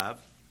I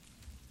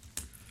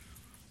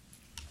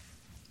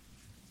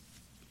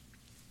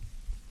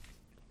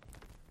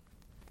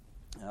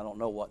don't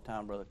know what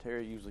time Brother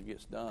Terry usually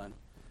gets done,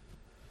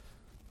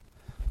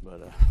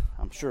 but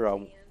I'm sure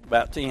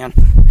about 10.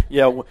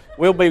 Yeah,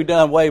 we'll be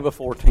done way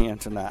before 10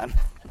 tonight.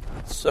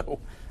 So,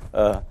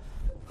 I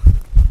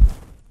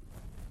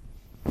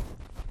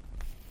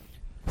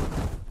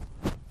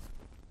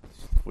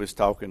was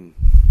talking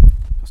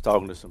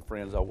to some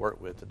friends I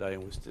work with today,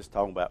 and we was just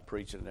talking about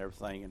preaching and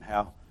everything, and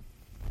how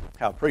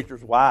a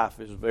preacher's wife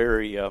is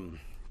very.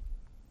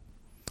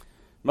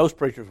 Most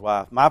preachers'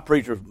 wife, my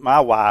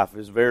wife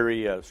is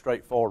very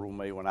straightforward with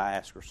me when I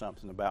ask her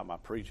something about my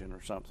preaching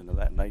or something of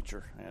that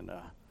nature. And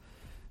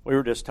we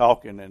were just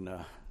talking, and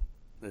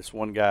this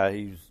one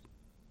guy,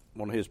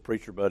 one of his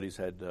preacher buddies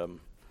had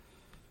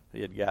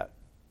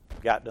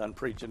got done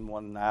preaching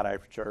one night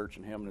after church,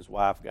 and him and his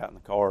wife got in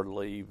the car to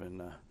leave,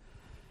 and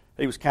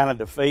he was kind of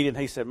defeated.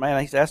 He said,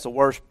 "Man, that's the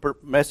worst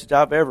message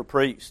I've ever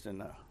preached."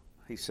 And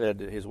he said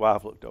that his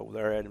wife looked over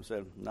there at him and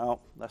said, "No,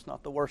 that's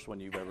not the worst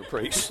one you've ever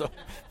preached." So.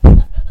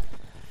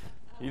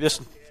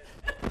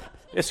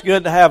 It's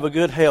good to have a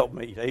good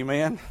helpmeet,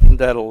 amen.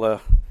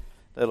 That'll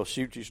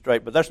shoot you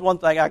straight. But there's one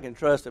thing I can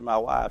trust in my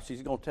wife: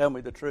 she's going to tell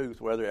me the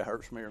truth, whether it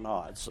hurts me or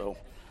not. So,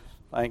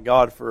 thank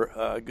God for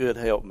a good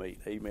helpmeet,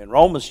 amen.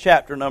 Romans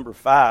chapter number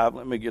 5.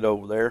 Let me get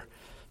over there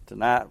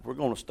tonight. We're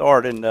going to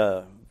start in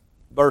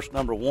verse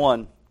number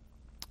 1.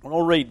 We're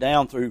going to read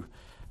down through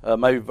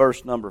maybe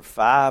verse number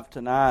 5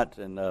 tonight,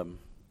 and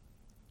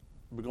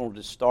we're going to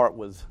just start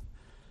with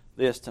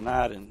this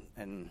tonight.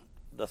 And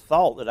the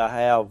thought that I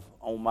have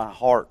on my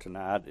heart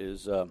tonight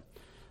is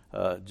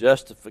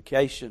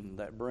justification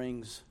that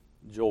brings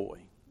joy.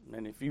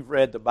 And if you've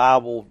read the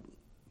Bible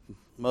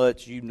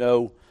much, you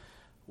know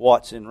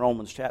what's in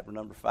Romans chapter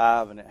number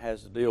 5, and it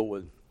has to deal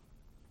with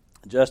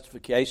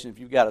justification. If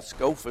you've got a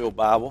Schofield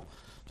Bible,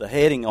 the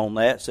heading on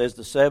that says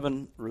the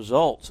 7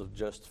 results of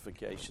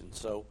justification.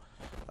 So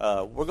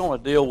we're going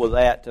to deal with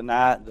that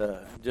tonight,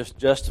 just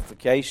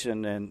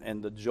justification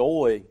and the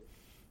joy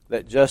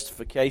that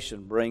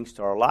justification brings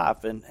to our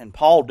life. And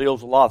Paul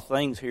deals with a lot of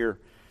things here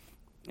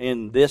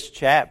in this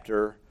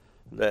chapter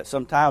that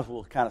sometimes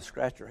we'll kind of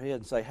scratch our head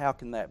and say, how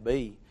can that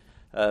be?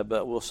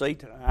 But we'll see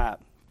tonight.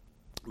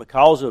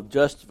 Because of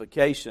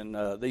justification,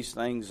 these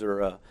things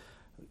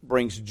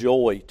brings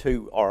joy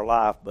to our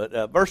life. But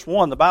verse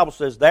 1, the Bible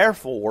says,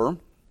 "Therefore,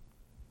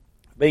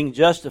 being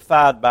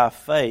justified by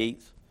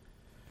faith,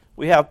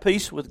 we have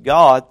peace with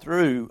God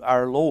through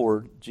our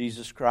Lord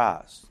Jesus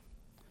Christ,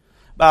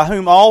 by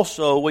whom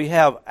also we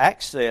have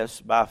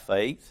access by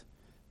faith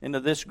into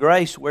this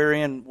grace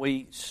wherein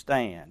we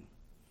stand,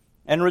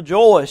 and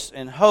rejoice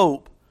in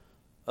hope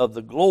of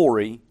the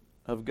glory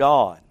of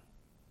God.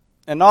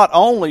 And not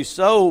only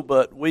so,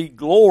 but we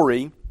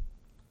glory,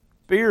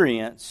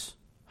 experience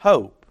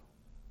hope.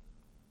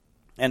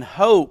 And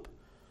hope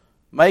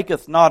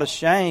maketh not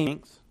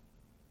ashamed.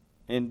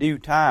 In due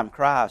time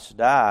Christ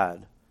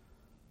died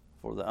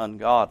for the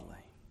ungodly,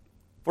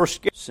 for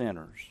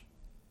sinners.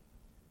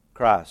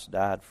 Christ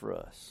died for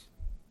us.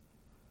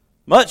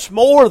 Much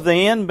more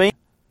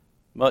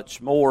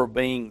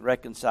being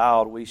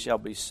reconciled, we shall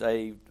be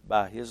saved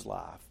by His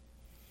life."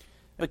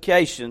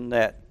 Justification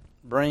that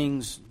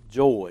brings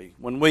joy.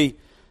 When we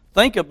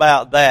think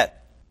about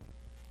that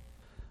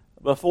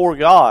before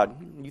God,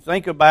 you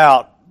think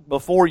about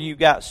before you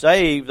got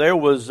saved, there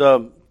were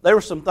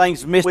some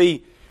things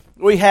missing.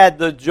 We had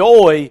the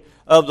joy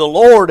of the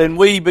Lord, and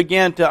we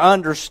began to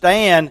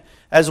understand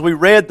as we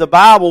read the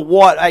Bible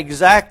what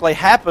exactly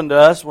happened to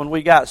us when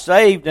we got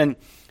saved, and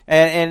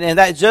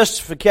that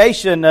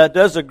justification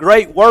does a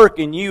great work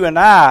in you and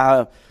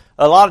I.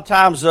 A lot of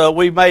times I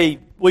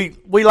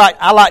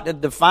like to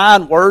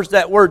define words.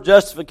 That word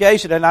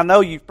justification, and I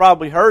know you've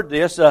probably heard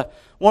this.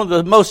 One of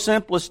the most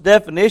simplest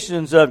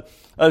definitions of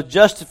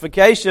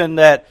justification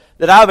that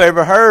I've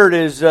ever heard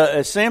is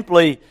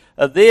simply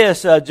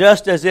this: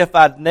 just as if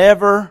I'd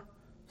never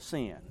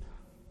sinned.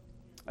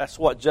 That's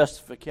what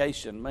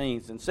justification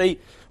means. And see,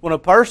 when a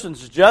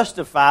person's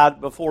justified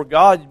before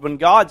God, when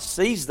God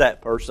sees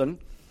that person,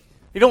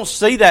 He don't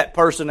see that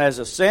person as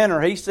a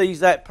sinner. He sees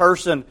that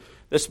person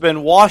that's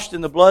been washed in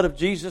the blood of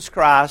Jesus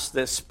Christ,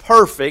 that's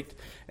perfect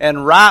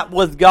and right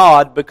with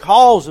God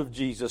because of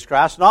Jesus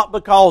Christ, not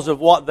because of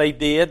what they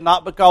did,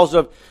 not because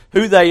of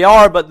who they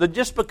are, but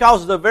just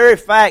because of the very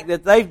fact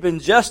that they've been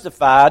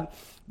justified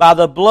by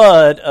the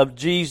blood of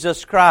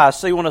Jesus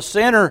Christ. See, when a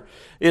sinner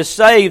is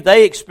saved,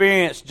 they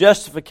experience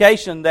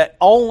justification that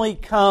only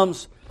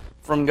comes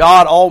from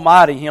God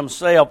Almighty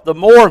Himself. The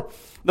more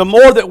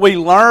that we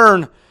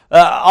learn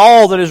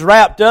all that is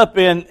wrapped up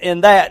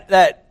in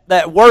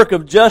that work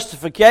of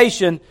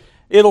justification,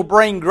 it'll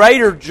bring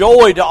greater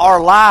joy to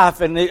our life,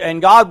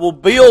 and God will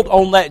build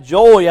on that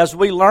joy as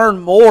we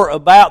learn more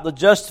about the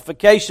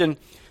justification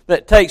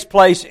that takes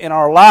place in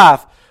our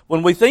life.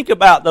 When we think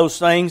about those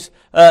things,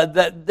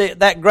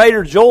 that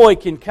greater joy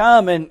can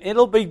come, and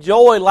it'll be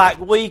joy like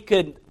we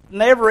could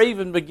never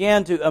even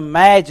begin to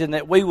imagine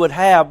that we would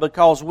have,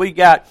 because we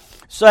got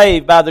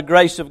saved by the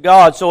grace of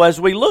God. So as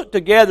we look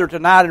together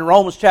tonight in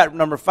Romans chapter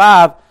number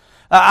 5,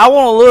 I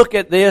want to look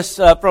at this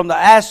from the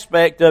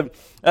aspect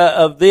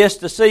of this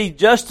to see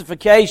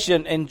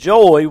justification and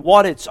joy,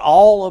 what it's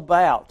all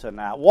about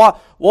tonight.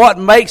 What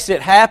makes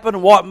it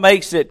happen, what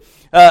makes it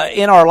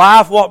in our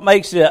life, what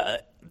makes it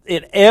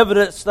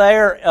evidence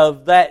there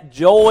of that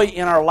joy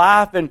in our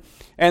life,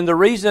 and the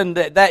reason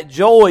that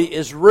joy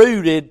is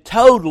rooted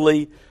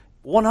totally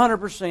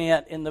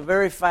 100% in the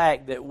very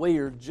fact that we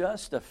are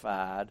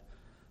justified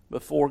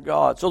before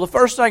God. So the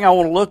first thing I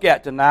want to look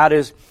at tonight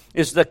is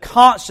the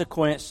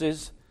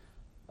consequences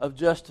of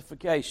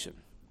justification.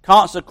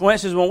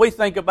 Consequences, when we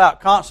think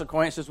about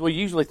consequences, we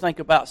usually think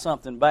about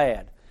something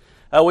bad.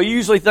 We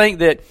usually think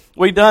that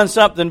we've done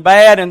something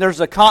bad and there's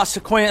a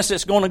consequence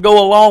that's going to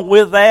go along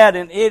with that,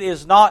 and it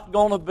is not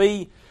going to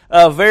be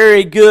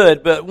very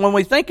good. But when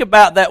we think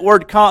about that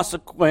word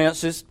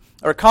consequences,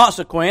 or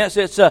consequence,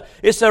 it's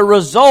a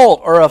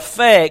result or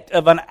effect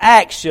of an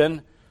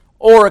action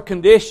or a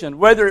condition,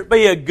 whether it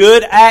be a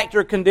good act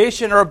or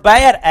condition or a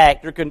bad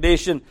act or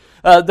condition.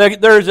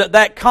 There's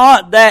a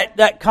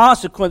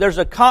consequence. There's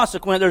a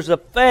consequence. There's an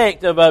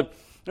effect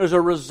there's a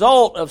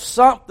result of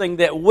something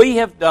that we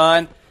have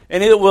done,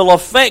 and it will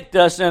affect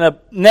us in a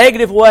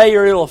negative way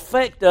or it will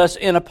affect us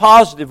in a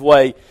positive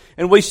way.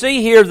 And we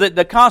see here that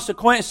the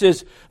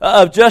consequences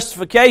of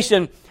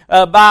justification,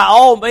 by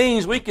all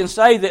means, we can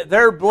say that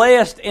they're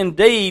blessed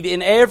indeed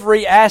in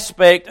every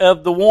aspect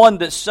of the one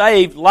that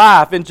saved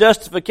life. In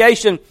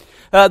justification,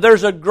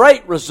 there's a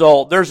great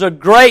result. There's a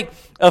great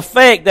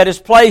effect that is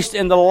placed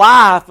in the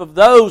life of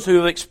those who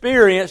have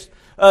experienced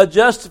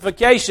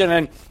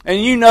justification. And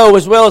you know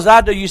as well as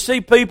I do, you see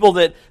people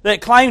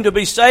that claim to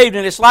be saved,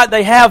 and it's like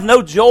they have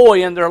no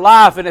joy in their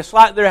life, and it's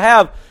like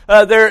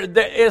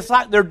it's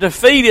like they're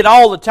defeated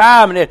all the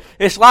time, and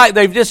it's like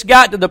they've just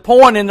got to the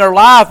point in their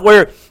life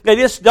where they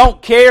just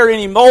don't care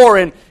anymore,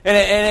 and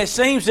it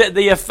seems that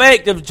the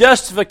effect of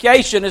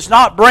justification is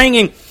not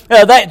bringing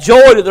that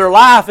joy to their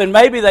life, and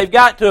maybe they've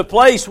got to a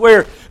place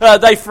where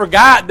they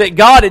forgot that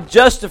God had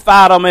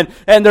justified them,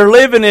 and they're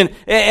living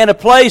in a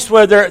place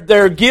where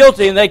they're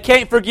guilty and they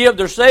can't forgive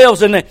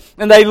themselves, and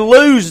they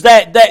lose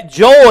that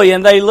joy,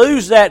 and they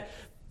lose that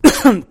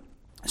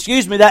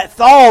that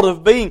thought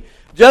of being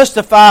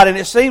justified, and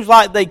it seems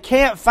like they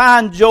can't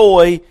find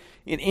joy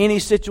in any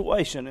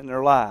situation in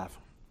their life.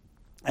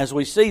 As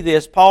we see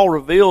this, Paul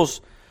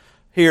reveals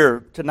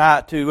here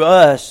tonight to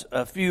us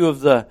a few of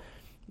the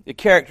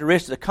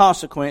characteristics, the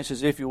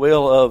consequences, if you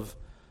will,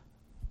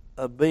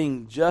 of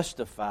being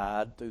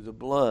justified through the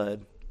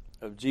blood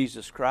of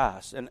Jesus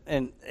Christ.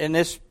 And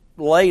it's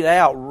laid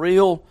out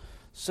real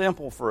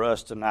simple for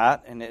us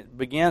tonight, and it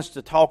begins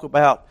to talk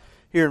about,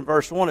 here in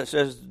verse 1, it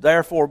says,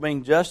 therefore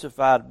being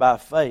justified by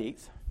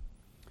faith.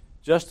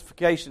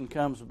 Justification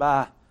comes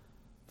by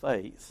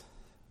faith.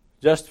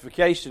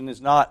 Justification is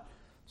not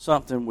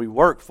something we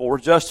work for.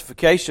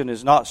 Justification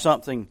is not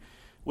something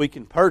we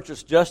can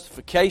purchase.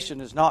 Justification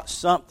is not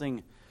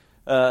something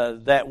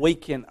that we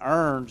can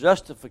earn.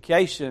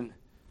 Justification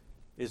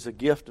is a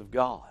gift of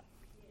God.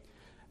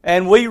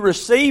 And we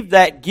receive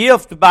that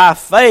gift by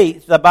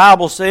faith, the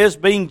Bible says,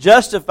 being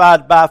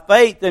justified by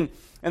faith. And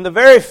the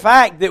very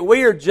fact that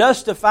we are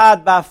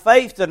justified by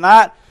faith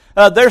tonight,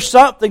 there's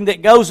something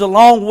that goes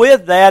along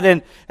with that.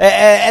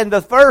 And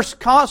the first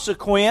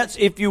consequence,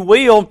 if you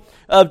will,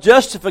 of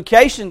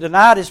justification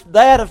tonight is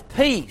that of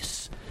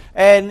peace.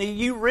 And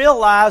you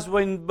realize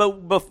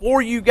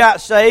before you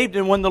got saved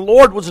and when the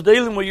Lord was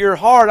dealing with your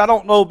heart, I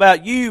don't know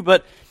about you,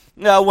 but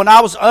when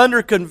I was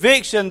under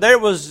conviction, there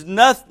was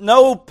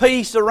no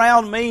peace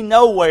around me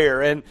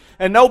nowhere. And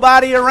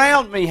nobody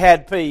around me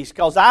had peace.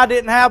 Because I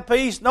didn't have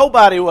peace,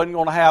 nobody wasn't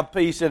going to have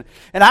peace. And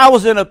I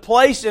was in a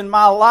place in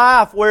my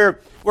life where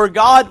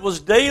God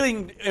was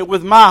dealing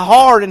with my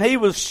heart, and He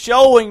was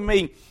showing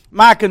me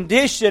my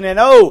condition, and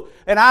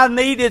I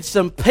needed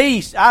some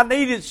peace. I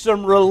needed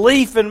some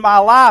relief in my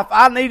life.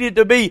 I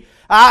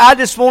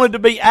just wanted to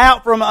be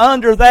out from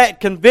under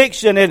that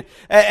conviction. And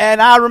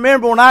I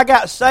remember when I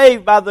got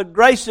saved by the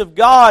grace of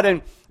God,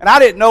 and I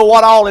didn't know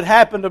what all had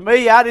happened to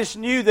me. I just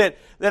knew that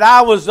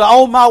I was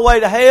on my way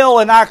to hell,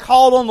 and I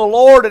called on the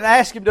Lord and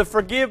asked Him to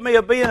forgive me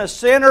of being a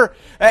sinner,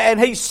 and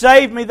He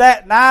saved me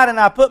that night, and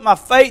I put my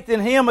faith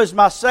in Him as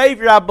my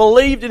Savior. I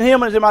believed in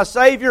Him as my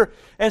Savior.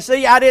 And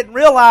see, I didn't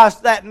realize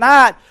that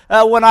night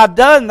when I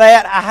done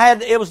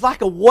that, it was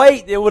like a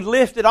weight that would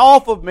lift it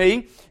off of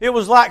me. It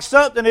was like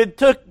something that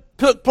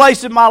took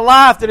place in my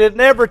life that had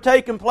never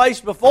taken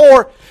place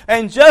before,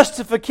 and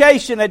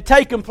justification had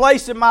taken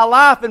place in my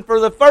life, and for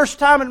the first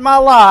time in my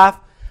life,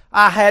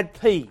 I had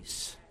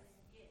peace.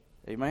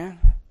 Amen?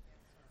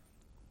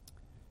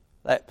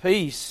 That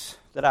peace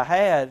that I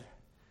had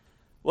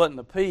wasn't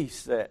the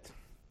peace that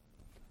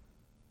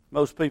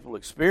most people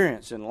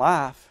experience in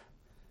life,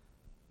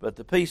 but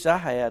the peace I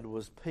had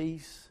was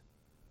peace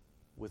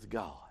with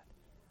God.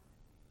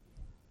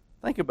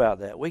 Think about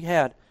that. We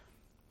had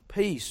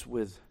peace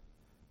with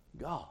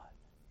God.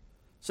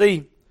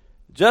 See,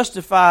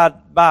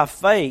 justified by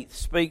faith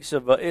speaks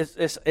of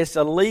it's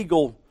a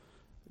legal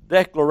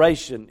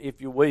declaration,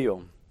 if you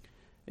will.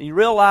 And you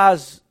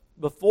realize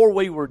before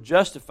we were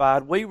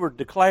justified, we were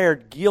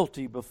declared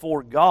guilty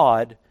before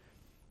God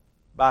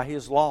by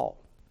His law.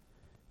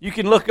 You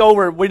can look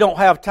over, we don't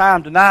have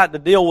time tonight to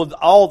deal with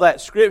all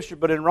that Scripture,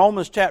 but in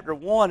Romans chapter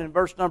 1 and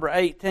verse number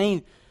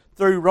 18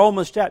 through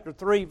Romans chapter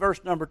 3,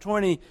 verse number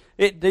 20,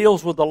 it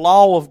deals with the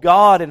law of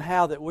God and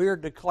how that we're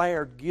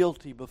declared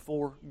guilty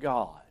before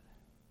God.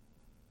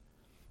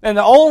 And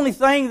the only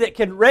thing that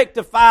could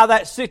rectify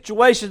that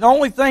situation, the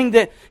only thing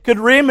that could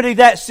remedy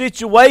that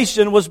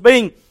situation was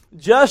being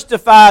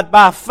justified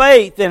by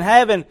faith and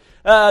having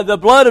the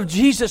blood of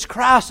Jesus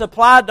Christ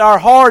applied to our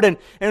heart, and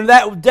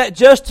that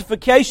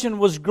justification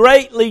was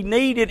greatly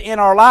needed in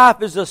our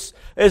life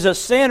as a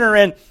sinner,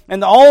 and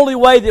the only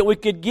way that we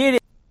could get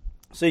it.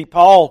 See,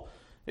 Paul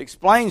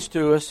explains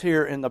to us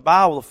here in the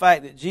Bible the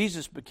fact that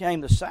Jesus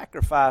became the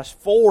sacrifice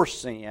for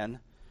sin,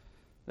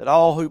 that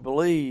all who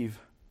believe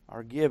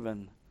are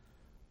given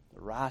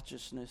the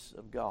righteousness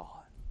of God.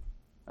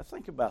 Now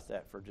think about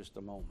that for just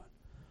a moment.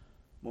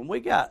 When we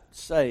got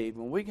saved,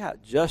 when we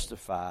got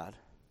justified,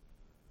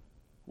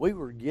 we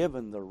were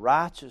given the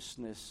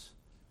righteousness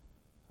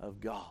of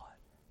God.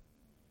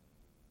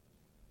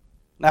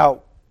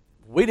 Now,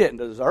 we didn't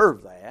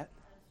deserve that.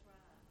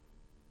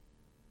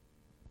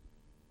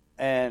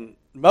 And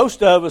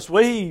most of us,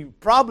 we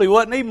probably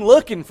wasn't even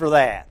looking for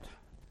that.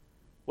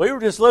 We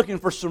were just looking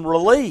for some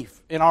relief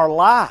in our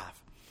life.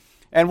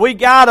 And we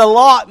got a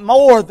lot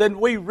more than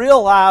we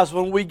realized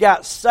when we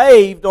got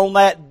saved on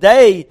that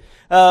day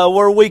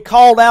where we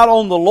called out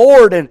on the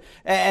Lord,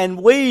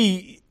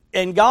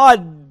 and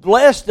God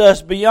blessed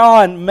us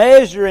beyond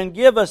measure and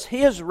give us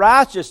His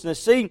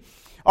righteousness. See,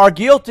 our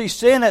guilty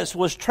sentence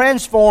was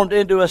transformed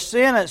into a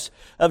sentence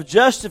of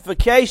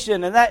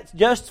justification, and that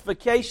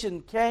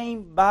justification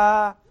came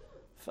by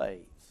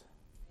faith.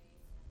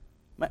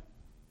 Man,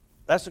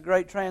 that's a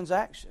great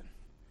transaction.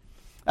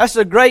 That's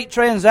a great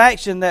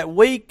transaction, that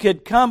we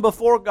could come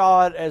before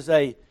God as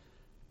a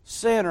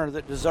sinner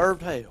that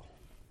deserved hell,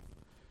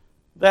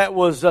 that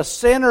was a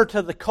sinner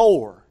to the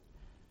core,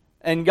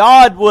 and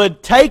God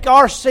would take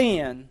our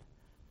sin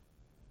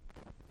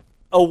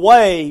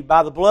away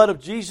by the blood of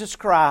Jesus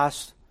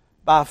Christ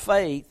by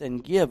faith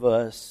and give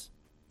us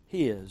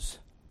His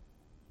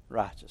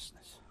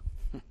righteousness.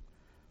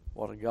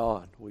 What a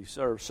God we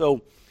serve.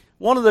 So,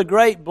 one of the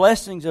great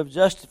blessings of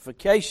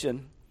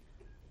justification,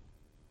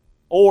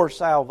 or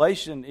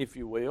salvation, if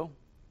you will,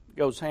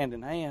 goes hand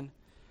in hand,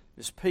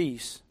 is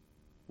peace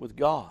with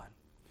God.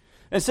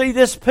 And see,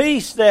 this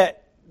peace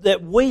that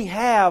we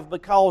have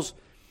because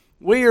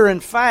we are in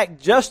fact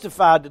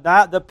justified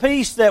tonight, the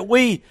peace that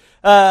we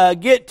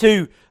get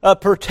to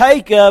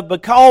partake of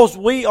because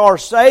we are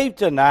saved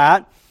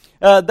tonight,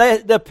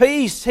 the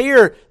peace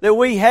here that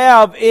we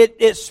have,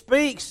 it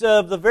speaks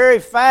of the very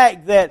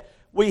fact that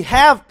we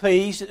have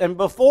peace, and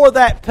before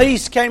that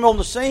peace came on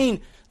the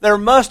scene, there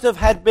must have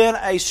had been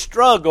a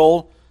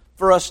struggle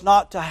for us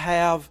not to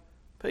have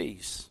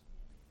peace.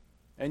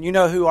 And you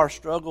know who our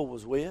struggle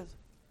was with?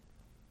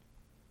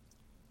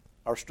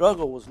 Our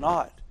struggle was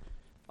not.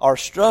 Our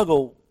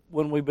struggle,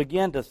 when we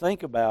began to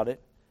think about it,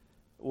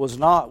 was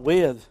not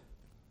with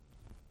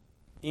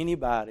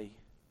anybody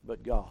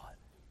but God.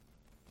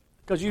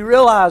 Because you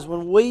realize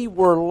when we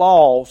were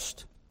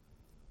lost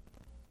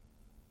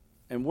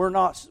and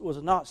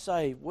was not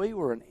saved, we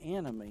were an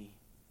enemy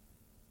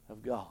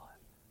of God.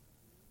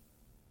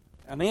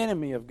 An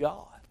enemy of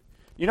God.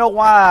 You know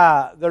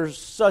why there's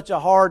such a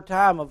hard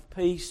time of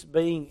peace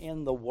being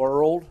in the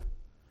world?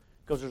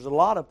 Because there's a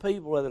lot of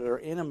people that are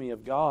enemy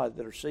of God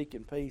that are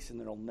seeking peace, and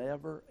they'll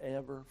never,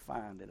 ever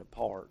find it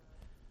apart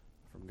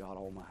from God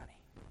Almighty.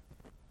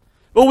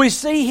 But we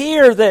see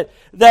here that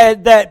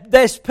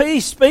this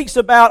peace speaks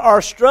about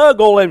our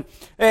struggle, and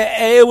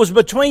it was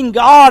between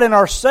God and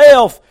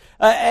ourselves.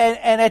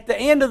 And at the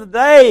end of the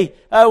day,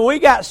 we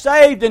got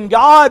saved, and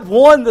God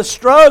won the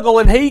struggle,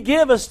 and He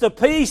gave us the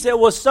peace that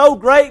was so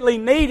greatly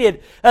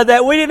needed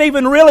that we didn't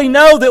even really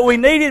know that we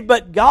needed,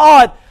 but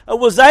God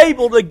was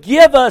able to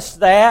give us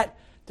that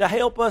to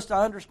help us to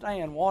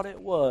understand what it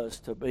was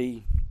to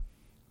be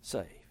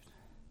saved.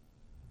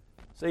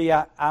 See,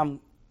 I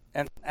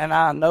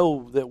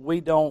know that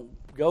we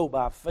don't go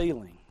by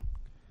feeling.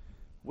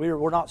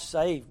 We're not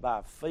saved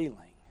by feeling.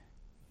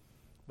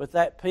 But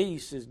that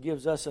peace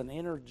gives us an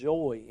inner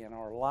joy in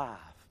our life.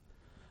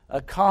 A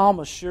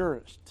calm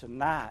assurance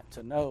tonight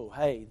to know,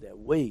 hey, that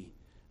we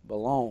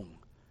belong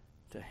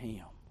to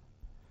Him.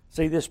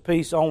 See, this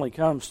peace only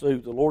comes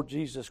through the Lord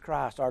Jesus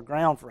Christ. Our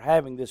ground for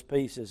having this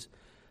peace is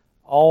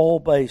all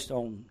based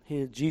on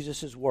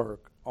Jesus'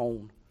 work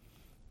on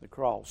the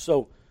cross.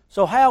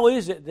 So how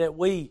is it that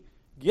we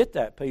get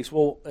that peace?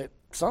 Well, at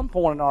some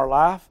point in our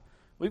life,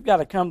 we've got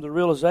to come to the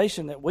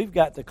realization that we've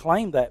got to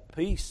claim that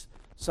peace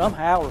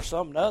somehow or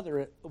some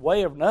other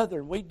way or another,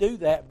 and we do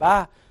that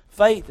by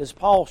faith, as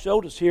Paul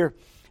showed us here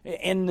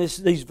in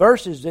these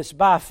verses. It's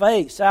by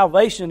faith.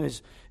 Salvation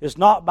is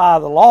not by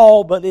the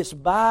law, but it's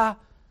by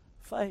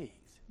faith.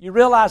 You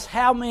realize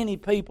how many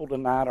people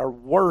tonight are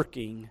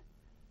working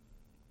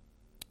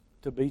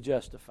to be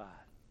justified?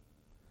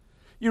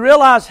 You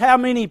realize how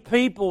many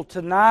people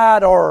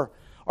tonight are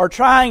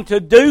trying to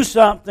do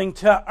something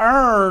to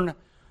earn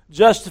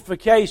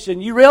justification.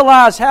 You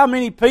realize how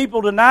many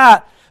people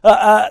tonight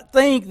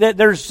think that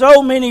there's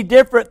so many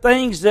different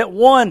things that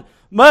one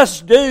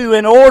must do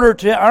in order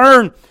to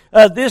earn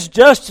this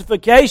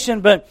justification.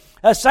 But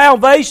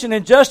salvation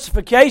and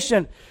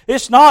justification,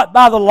 it's not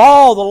by the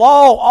law.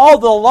 All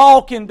the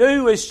law can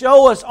do is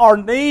show us our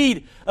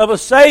need of a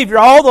Savior.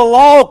 All the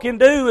law can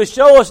do is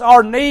show us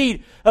our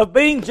need of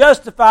being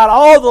justified.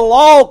 All the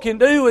law can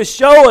do is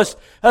show us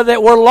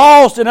that we're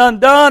lost and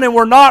undone and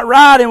we're not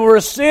right and we're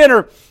a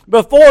sinner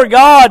before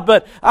God.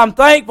 But I'm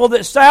thankful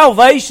that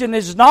salvation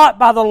is not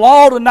by the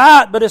law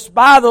tonight, but it's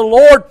by the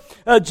Lord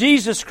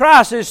Jesus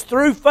Christ. It's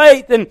through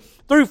faith, and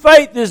through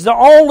faith is the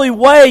only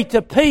way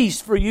to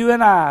peace for you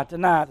and I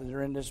tonight that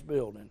are in this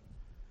building.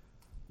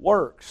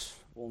 Works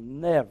will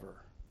never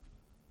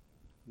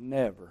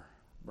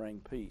bring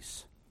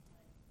peace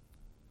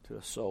to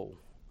a soul.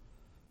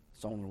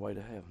 It's on their way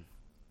to heaven.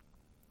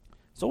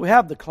 So we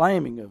have the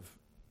claiming of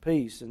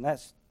peace, and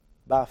that's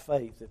by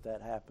faith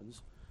that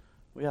happens.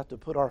 We have to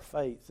put our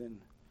faith in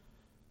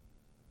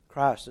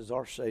Christ as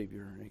our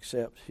Savior and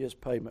accept His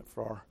payment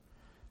for our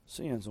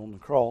sins on the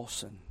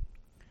cross, and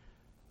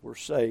we're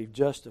saved,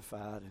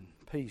 justified, and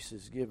peace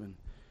is given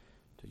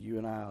to you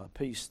and I, a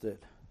peace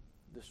that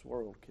this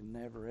world can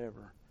never,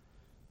 ever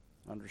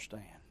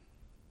understand.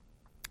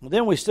 Well,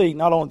 then we see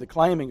not only the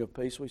claiming of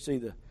peace, we see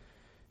the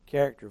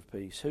character of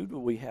peace. Who do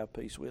we have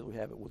peace with? We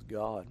have it with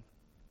God.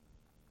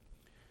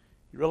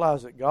 You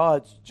realize that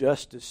God's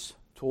justice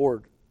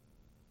toward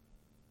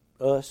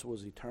us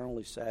was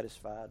eternally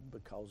satisfied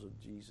because of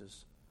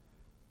Jesus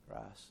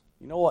Christ.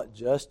 You know what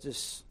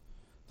justice,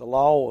 the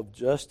law of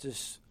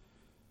justice,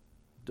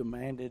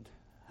 demanded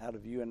out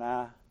of you and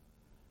I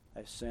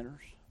as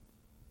sinners?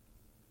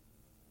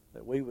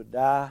 That we would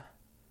die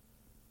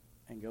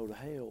and go to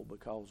hell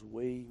because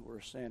we were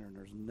a sinner and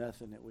there's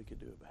nothing that we could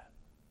do about it.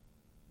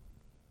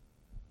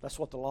 That's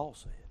what the law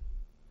said.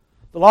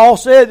 The law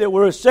said that we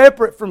were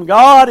separate from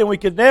God and we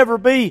could never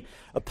be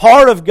a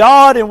part of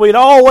God and we'd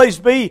always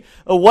be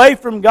away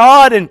from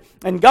God,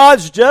 and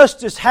God's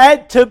justice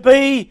had to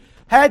be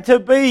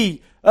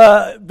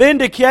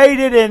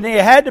vindicated, and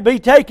it had to be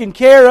taken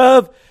care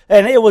of,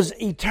 and it was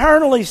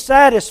eternally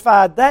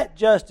satisfied, that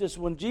justice,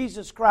 when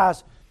Jesus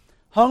Christ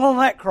hung on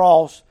that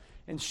cross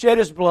and shed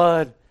His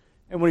blood,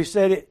 and when He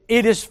said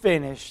it is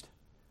finished,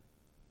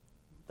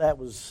 that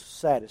was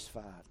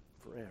satisfied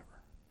forever.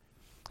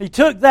 He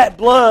took that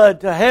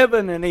blood to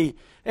heaven, and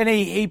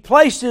he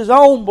placed His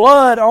own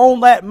blood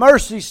on that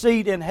mercy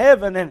seat in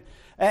heaven,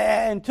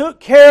 and took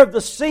care of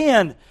the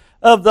sin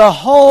of the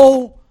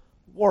whole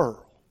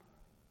world.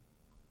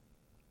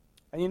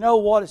 And you know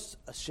what is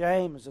a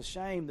shame? It's a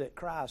shame that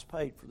Christ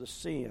paid for the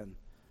sin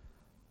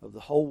of the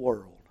whole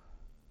world.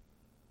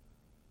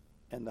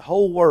 And the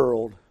whole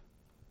world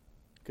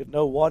could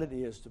know what it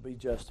is to be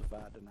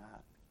justified tonight.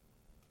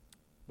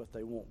 But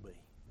they won't be.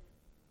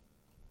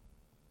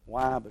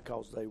 Why?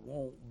 Because they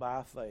won't,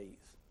 by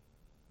faith,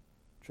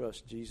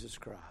 trust Jesus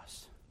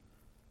Christ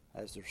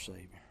as their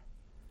Savior.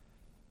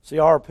 See,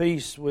 our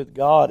peace with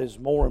God is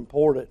more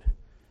important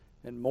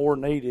and more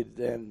needed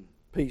than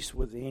peace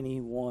with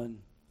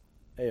anyone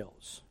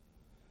else.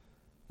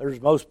 There's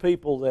most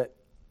people that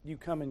you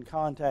come in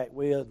contact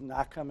with, and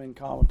I come in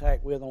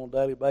contact with on a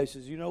daily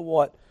basis. You know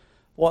what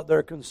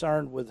they're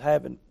concerned with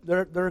having?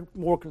 They're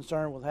more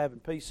concerned with having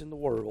peace in the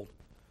world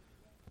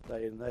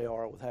than they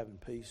are with having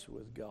peace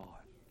with God.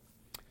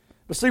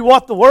 But see,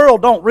 what the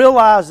world don't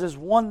realize is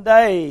one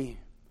day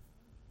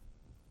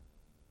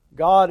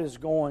God is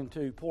going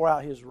to pour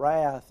out His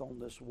wrath on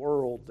this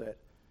world that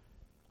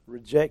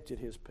rejected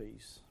His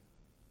peace,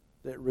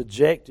 that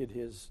rejected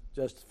His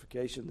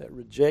justification, that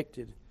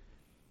rejected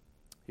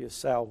His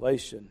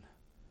salvation.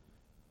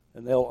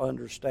 And they'll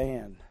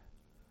understand,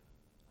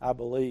 I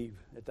believe,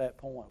 at that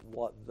point,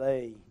 what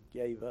they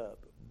gave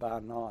up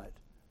by not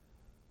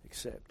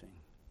accepting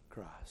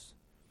Christ.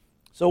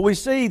 So we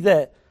see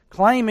that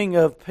claiming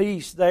of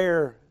peace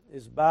there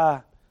is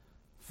by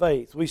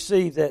faith. We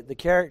see that the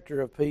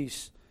character of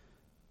peace,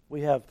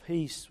 we have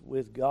peace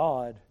with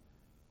God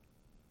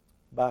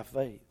by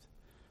faith.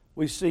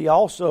 We see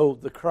also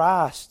the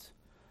Christ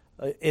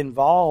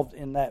involved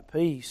in that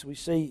peace. We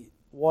see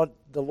what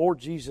the Lord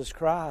Jesus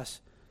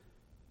Christ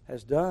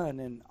has done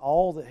and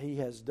all that He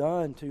has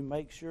done to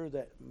make sure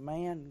that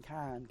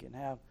mankind can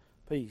have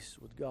peace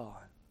with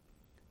God.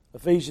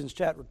 Ephesians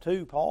chapter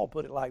 2, Paul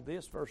put it like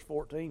this, verse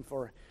 14,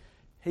 "For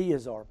He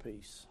is our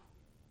peace,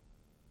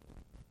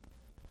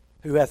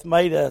 who hath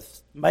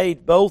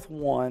made both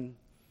one,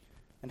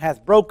 and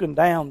hath broken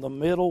down the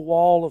middle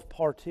wall of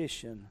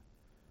partition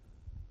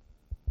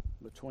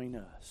between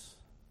us."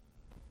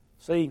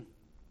 See,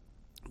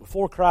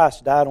 before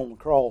Christ died on the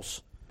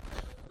cross,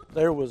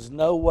 there was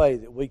no way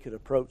that we could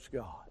approach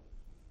God.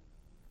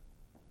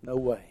 No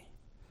way.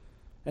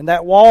 And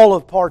that wall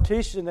of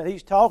partition that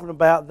he's talking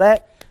about,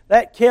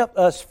 that kept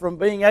us from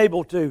being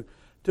able to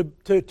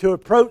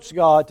approach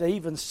God, to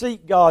even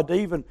seek God, to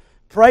even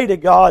pray to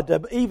God,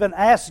 to even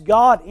ask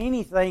God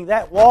anything.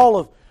 That wall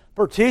of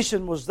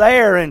partition was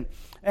there,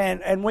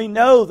 and we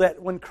know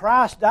that when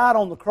Christ died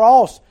on the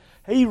cross,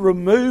 He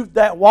removed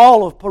that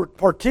wall of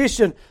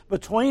partition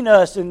between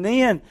us, and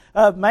then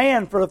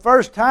man, for the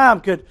first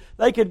time, could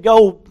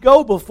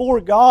go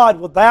before God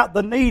without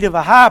the need of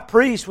a high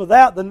priest,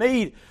 without the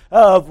need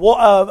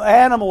of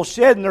animals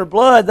shedding their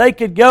blood. They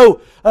could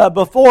go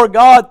before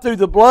God through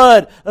the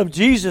blood of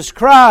Jesus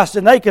Christ,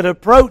 and they could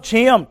approach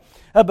Him.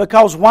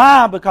 Because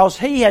why? Because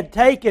He had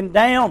taken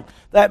down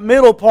that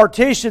middle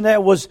partition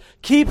that was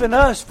keeping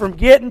us from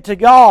getting to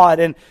God.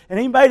 And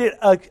He made it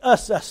a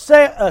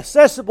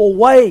accessible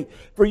way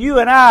for you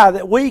and I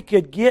that we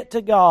could get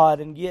to God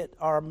and get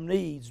our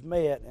needs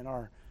met and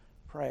our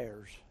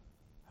prayers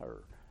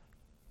heard.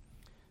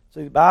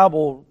 See, the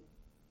Bible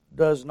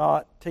does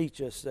not teach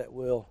us that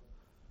we'll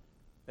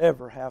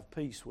ever have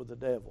peace with the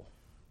devil.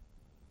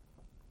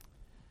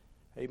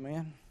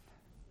 Amen?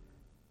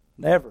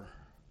 Never.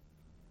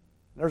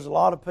 There's a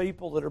lot of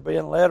people that are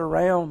being led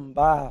around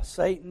by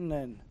Satan,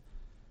 and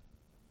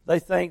they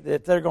think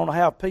that they're going to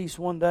have peace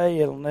one day.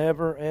 It'll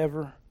never,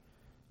 ever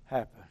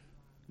happen.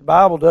 The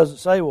Bible doesn't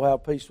say we'll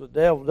have peace with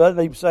the devil. It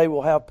doesn't even say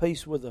we'll have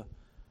peace with the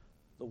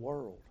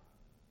world.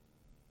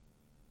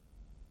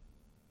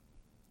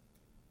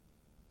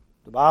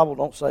 The Bible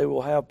don't say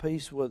we'll have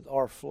peace with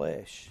our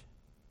flesh.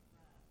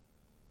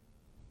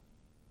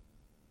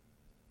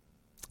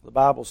 The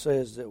Bible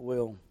says that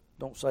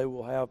don't say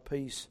we'll have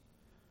peace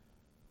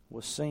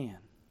with sin.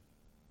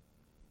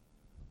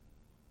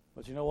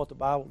 But you know what the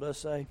Bible does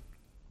say?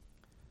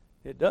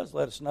 It does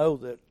let us know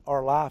that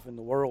our life in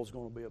the world is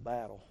going to be a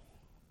battle.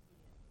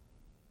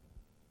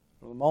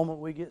 From the moment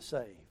we get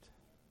saved,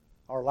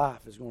 our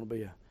life is going to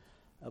be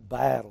a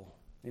battle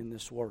in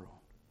this world.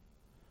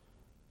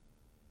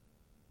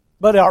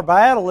 But our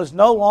battle is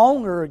no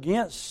longer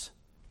against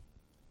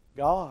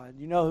God.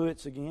 You know who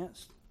it's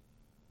against?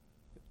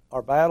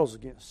 Our battle's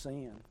against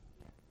sin.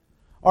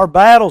 Our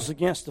battle's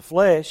against the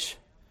flesh.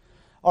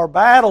 Our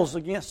battles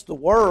against the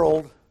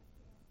world,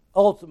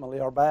 ultimately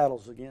our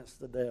battles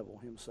against the devil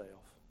himself.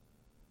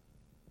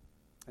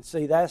 And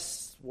see,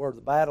 that's where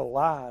the battle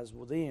lies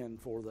within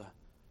for the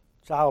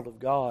child of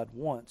God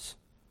once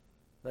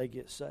they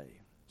get saved.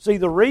 See,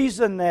 the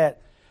reason that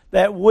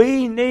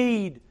we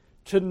need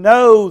to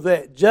know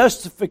that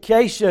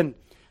justification,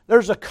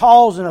 there's a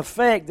cause and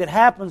effect that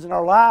happens in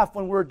our life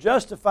when we're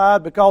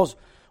justified, because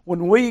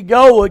when we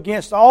go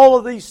against all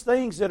of these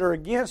things that are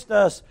against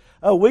us,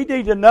 we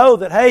need to know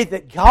that, hey,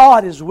 that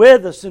God is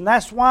with us, and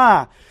that's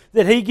why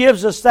that He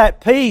gives us that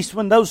peace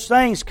when those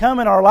things come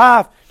in our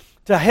life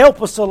to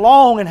help us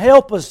along and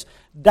help us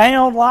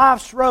down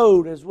life's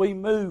road as we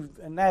move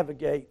and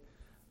navigate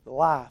the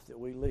life that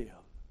we live.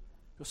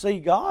 You see,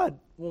 God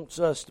wants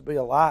us to be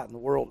a light in the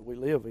world that we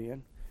live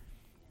in,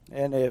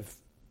 and if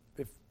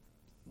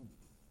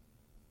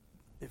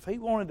He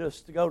wanted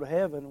us to go to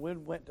heaven, we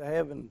went to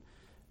heaven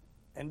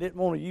and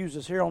didn't want to use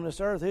us here on this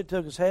earth, He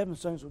took us to heaven as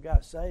soon as we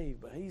got saved.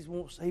 But He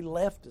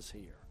left us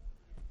here.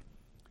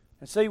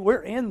 And see,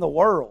 we're in the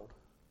world.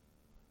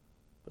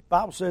 But the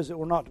Bible says that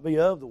we're not to be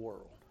of the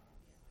world.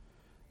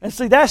 And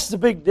see, that's the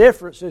big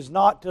difference, is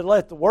not to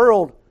let the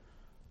world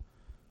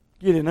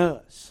get in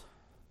us.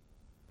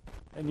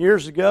 And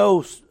years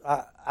ago,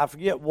 I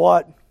forget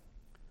what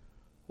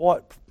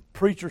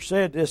preacher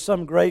said this,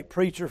 some great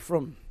preacher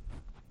from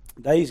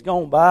days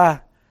gone by.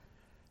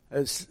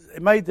 It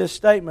made this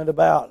statement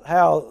about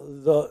how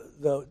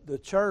the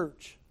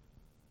church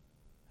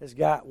has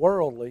got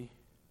worldly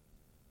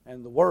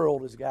and the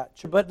world has got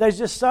church. But there's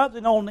just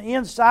something on the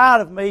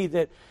inside of me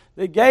that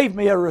gave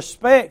me a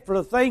respect for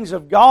the things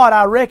of God.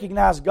 I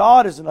recognize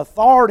God as an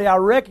authority. I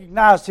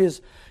recognize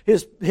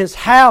His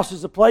house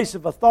as a place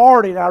of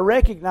authority, and I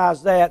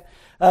recognize that.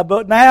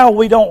 But now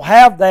we don't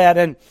have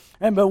that,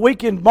 but we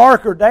can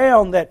mark her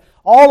down that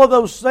all of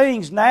those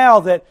things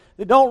now that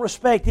don't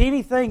respect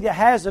anything that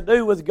has to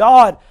do with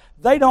God,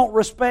 they don't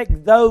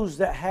respect those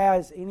that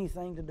has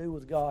anything to do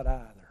with God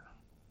either.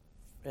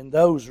 And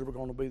those are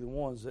going to be the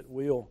ones that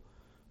we'll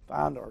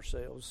find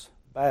ourselves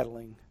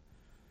battling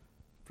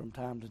from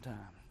time to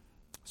time.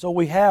 So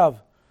we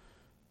have,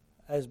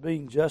 as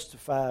being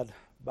justified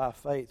by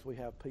faith, we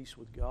have peace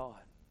with God.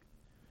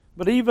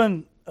 But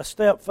even a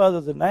step further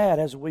than that,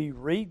 as we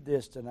read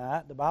this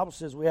tonight, the Bible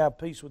says we have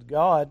peace with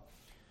God,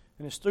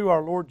 and it's through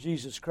our Lord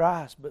Jesus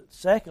Christ. But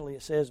secondly,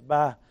 it says,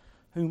 by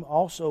whom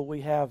also we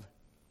have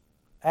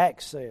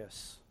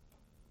access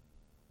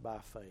by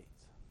faith.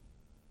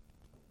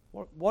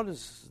 What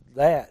does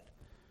that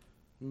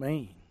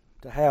mean,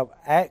 to have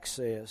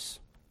access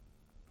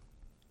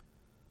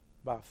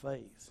by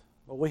faith?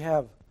 Well, we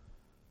have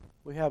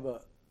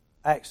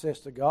access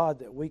to God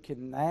that we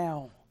can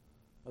now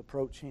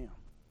approach Him.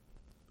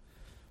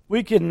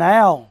 We can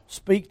now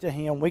speak to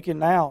Him. We can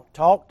now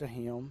talk to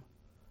Him.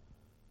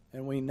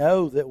 And we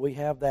know that we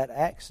have that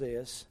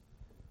access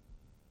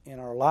in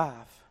our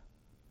life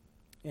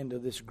into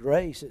this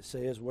grace, it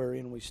says,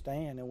 wherein we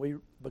stand.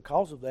 And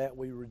because of that,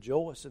 we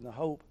rejoice in the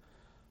hope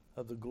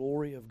of the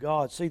glory of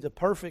God. See, the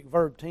perfect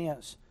verb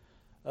tense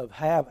of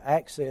have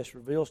access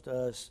reveals to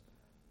us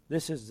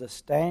this is the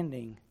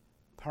standing,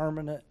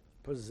 permanent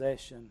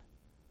possession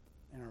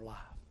in our life.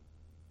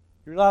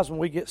 You realize when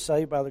we get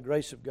saved by the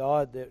grace of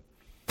God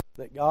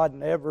that God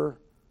never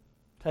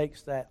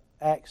takes that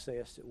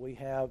access that we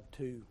have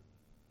to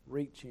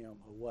reach Him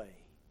away.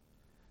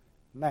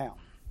 Now,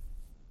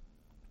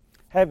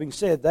 having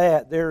said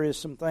that, there is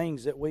some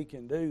things that we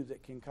can do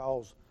that can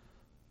cause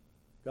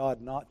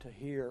God not to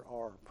hear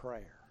our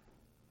prayer.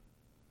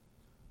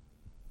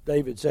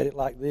 David said it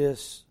like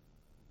this: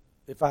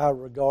 if I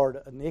regard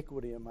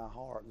iniquity in my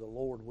heart, the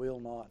Lord will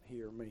not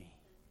hear me.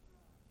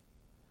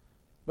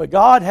 But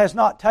God has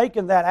not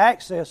taken that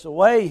access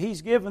away.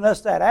 He's given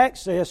us that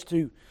access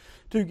to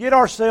get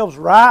ourselves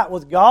right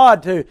with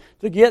God, to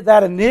get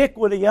that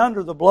iniquity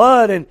under the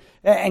blood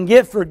and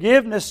get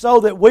forgiveness so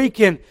that we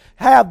can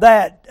have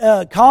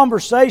that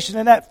conversation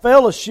and that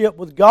fellowship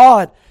with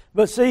God.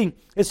 But see,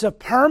 it's a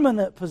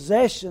permanent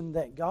possession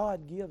that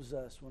God gives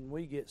us when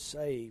we get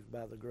saved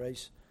by the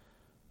grace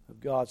of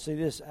God. See,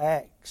 this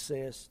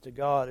access to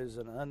God is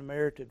an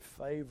unmerited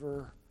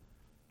favor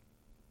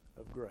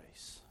of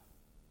grace.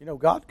 You know,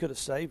 God could have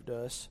saved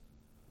us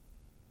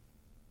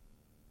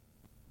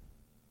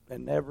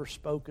and never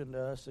spoken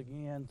to us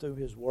again through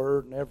His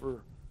Word,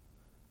 never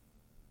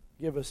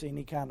give us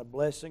any kind of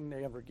blessing,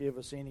 never give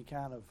us any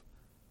kind of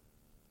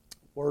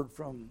word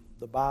from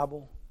the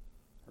Bible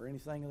or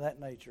anything of that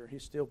nature.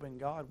 He's still been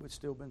God. We've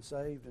still been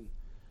saved.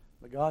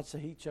 But God said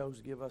He chose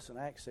to give us an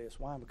access.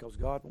 Why? Because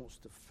God wants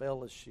to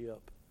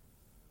fellowship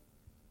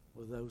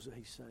with those that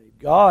He saved.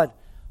 God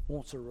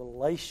wants a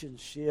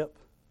relationship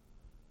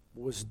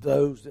with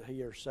those that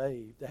He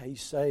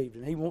saved.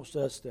 And He wants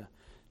us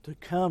to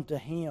come to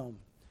Him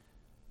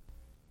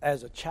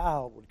as a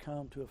child would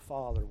come to a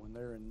father when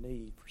they're in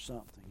need for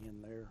something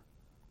in their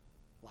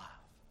life.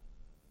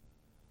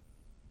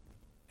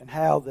 And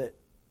how that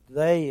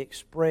they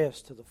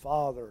express to the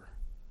Father,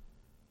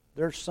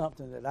 there's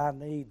something that I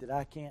need that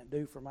I can't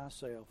do for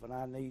myself, and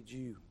I need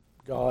you,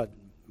 God,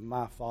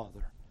 my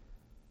Father,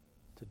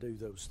 to do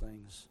those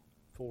things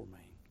for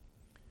me.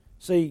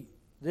 See,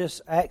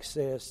 this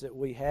access that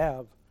we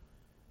have,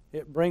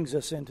 it brings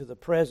us into the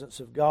presence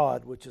of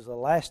God, which is a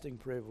lasting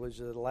privilege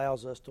that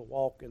allows us to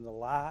walk in the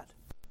light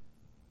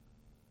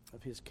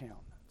of His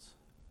countenance.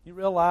 You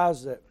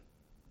realize that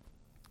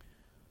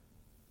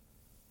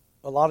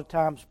a lot of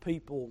times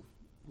people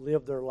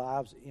live their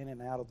lives in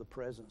and out of the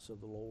presence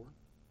of the Lord.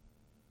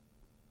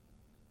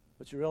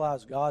 But you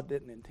realize God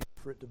didn't intend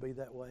for it to be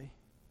that way.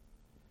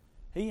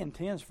 He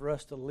intends for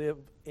us to live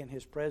in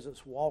His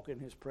presence, walk in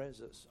His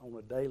presence on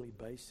a daily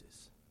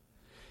basis.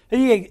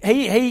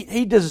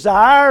 He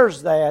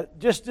desires that,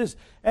 just as,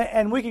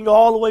 and we can go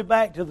all the way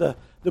back to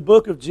the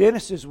book of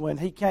Genesis when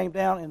He came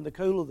down in the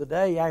cool of the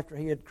day after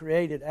He had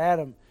created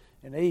Adam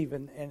and Eve,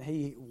 and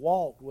He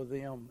walked with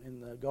them in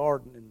the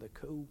garden in the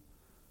cool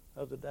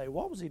of the day.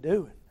 What was He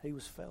doing? He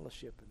was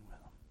fellowshipping with them.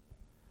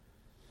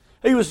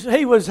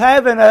 He was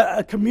having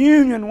a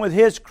communion with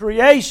His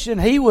creation.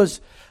 He was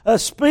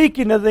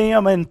speaking to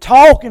them and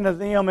talking to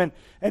them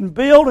and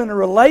building a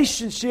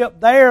relationship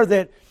there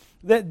that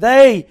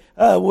they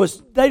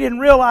didn't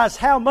realize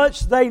how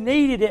much they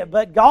needed it,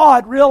 but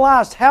God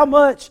realized how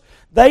much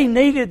they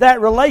needed that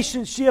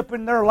relationship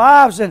in their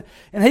lives, and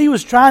He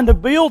was trying to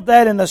build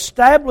that and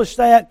establish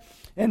that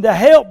and to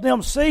help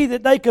them see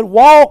that they could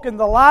walk in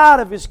the light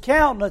of His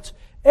countenance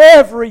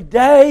every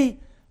day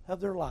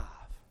of their life.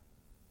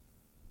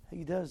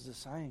 He does the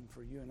same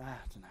for you and I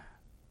tonight.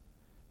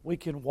 We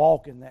can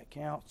walk in that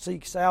count. See,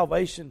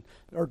 salvation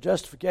or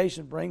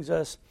justification brings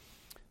us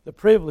the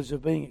privilege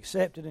of being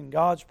accepted in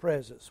God's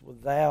presence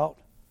without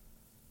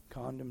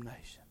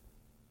condemnation.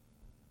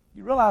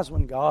 You realize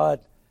when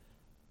God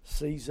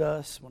sees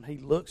us, when He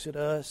looks at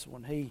us,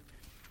 when He...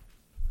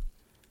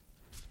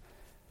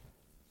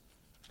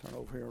 Turn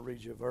over here and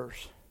read you a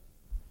verse.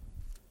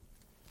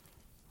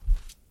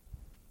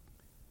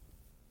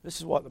 This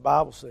is what the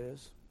Bible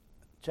says.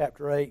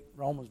 Chapter 8,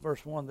 Romans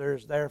verse 1, there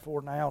is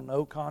therefore now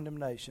no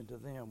condemnation to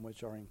them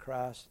which are in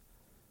Christ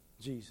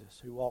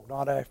Jesus, who walk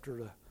not after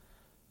the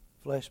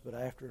flesh but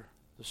after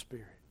the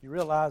Spirit. You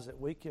realize that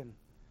we can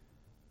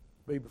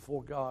be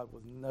before God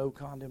with no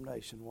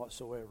condemnation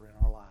whatsoever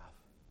in our life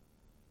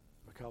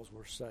because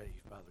we're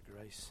saved by the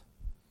grace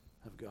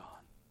of God.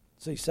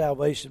 See,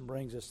 salvation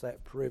brings us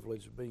that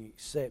privilege of being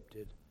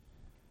accepted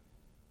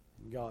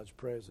in God's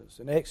presence.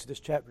 In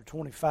Exodus chapter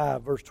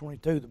 25, verse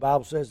 22, the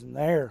Bible says, "And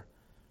there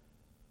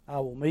I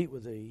will meet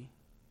with thee.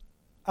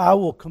 I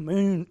will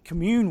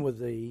commune with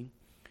thee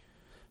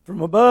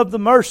from above the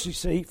mercy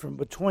seat, from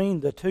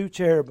between the two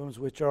cherubims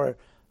which are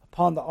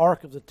upon the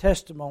ark of the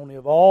testimony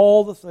of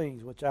all the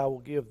things which I will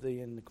give thee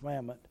in the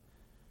commandment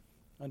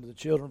unto the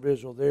children of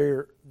Israel.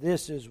 There,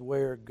 this is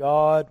where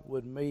God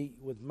would meet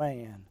with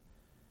man,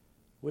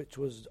 which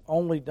was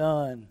only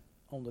done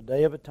on the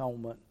Day of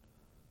Atonement.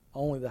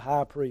 Only the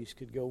high priest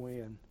could go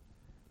in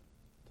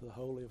to the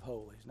Holy of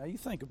Holies." Now you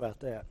think about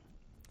that.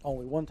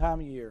 Only one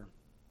time a year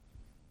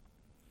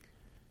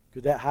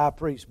could that high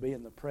priest be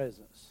in the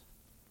presence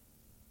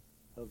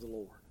of the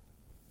Lord.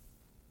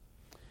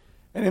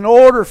 And in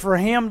order for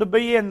him to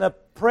be in the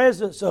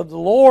presence of the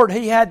Lord,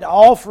 he had to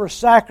offer a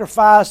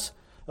sacrifice,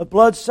 a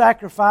blood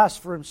sacrifice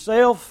for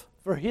himself,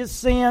 for his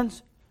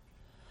sins.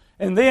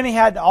 And then he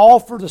had to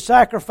offer the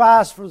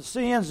sacrifice for the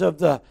sins of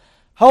the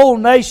whole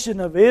nation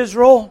of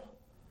Israel.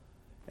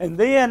 And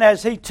then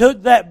as he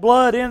took that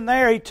blood in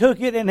there, he took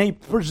it and he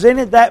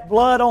presented that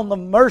blood on the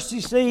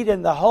mercy seat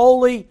in the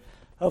Holy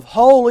of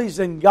Holies.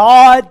 And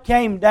God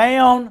came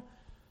down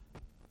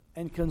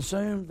and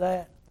consumed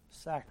that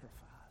sacrifice.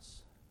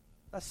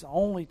 That's the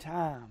only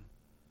time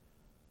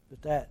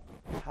that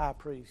high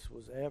priest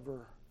was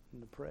ever in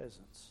the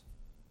presence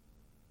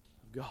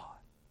of God.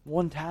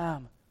 One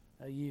time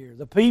a year.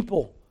 The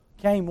people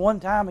came one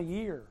time a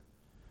year.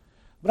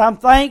 But I'm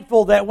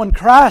thankful that when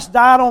Christ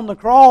died on the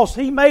cross,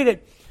 He made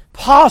it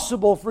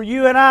possible for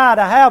you and I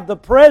to have the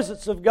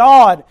presence of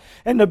God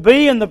and to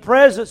be in the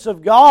presence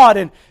of God.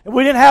 And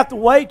we didn't have to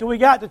wait till we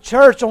got to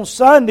church on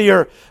Sunday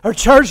or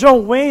church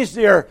on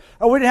Wednesday or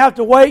we didn't have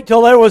to wait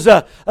till there was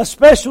a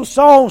special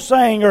song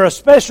sang or a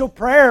special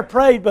prayer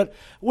prayed. But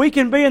we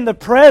can be in the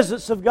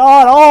presence of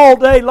God all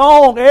day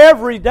long,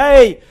 every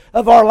day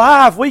of our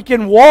life. We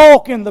can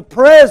walk in the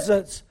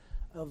presence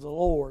of the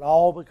Lord,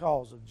 all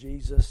because of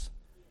Jesus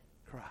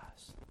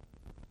Christ.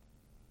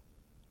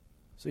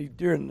 See,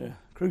 during the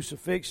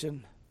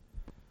crucifixion,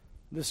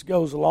 this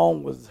goes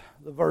along with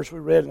the verse we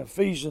read in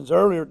Ephesians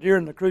earlier.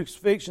 During the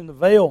crucifixion, the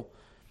veil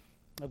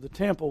of the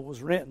temple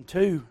was rent in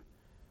two,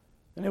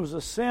 and it was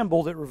a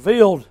symbol that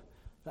revealed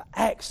the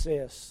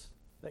access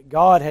that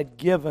God had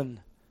given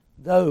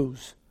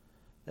those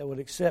that would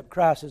accept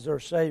Christ as their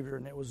Savior,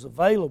 and it was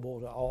available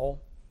to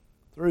all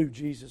through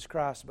Jesus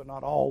Christ, but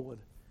not all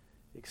would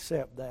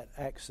accept that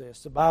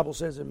access. The Bible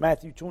says in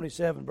Matthew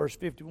 27, verse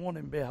 51,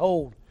 "And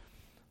behold,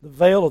 the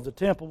veil of the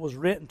temple was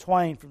rent in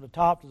twain from the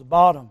top to the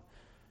bottom,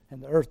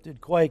 and the earth did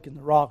quake, and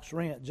the rocks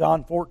rent."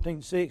 John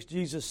 14:6,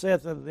 Jesus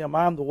saith unto them,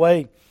 "I am the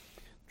way,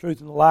 truth,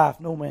 and the life.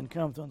 No man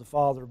cometh unto the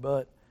Father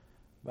but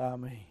by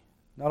me."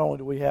 Not only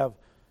do we have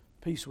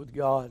peace with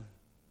God,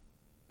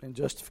 and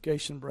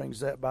justification brings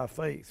that by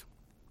faith.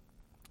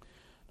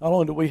 Not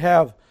only do we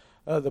have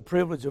the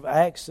privilege of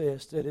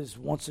access that is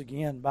once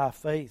again by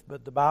faith,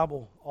 but the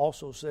Bible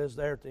also says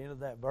there at the end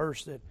of that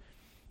verse that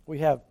we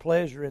have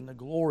pleasure in the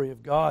glory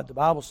of God. The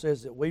Bible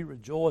says that we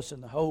rejoice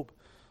in the hope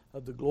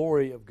of the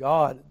glory of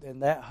God,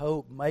 and that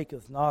hope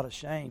maketh not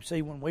ashamed.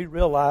 See, when we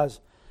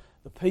realize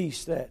the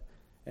peace that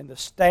and the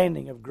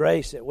standing of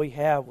grace that we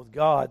have with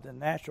God, the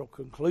natural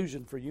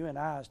conclusion for you and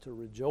I is to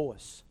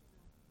rejoice.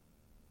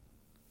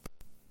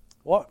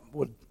 What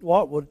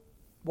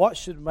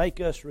should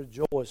make us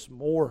rejoice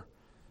more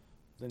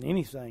than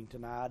anything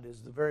tonight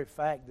is the very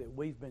fact that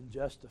we've been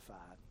justified.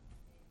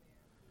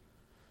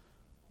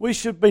 We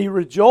should be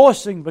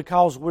rejoicing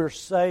because we're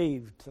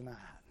saved tonight.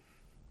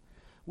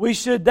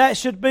 That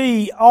should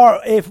be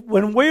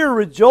when we're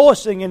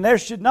rejoicing, and there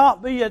should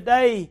not be a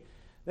day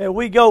that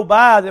we go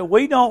by that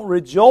we don't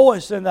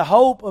rejoice in the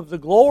hope of the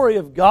glory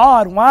of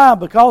God. Why?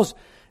 Because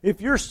if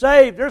you're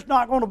saved, there's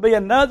not going to be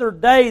another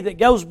day that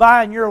goes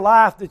by in your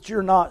life that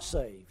you're not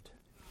saved.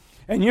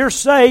 And you're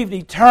saved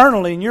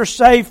eternally, and you're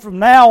saved from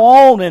now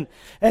on,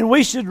 and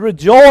we should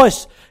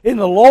rejoice in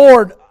the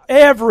Lord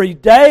every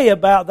day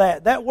about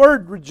that. That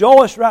word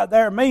rejoice right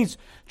there means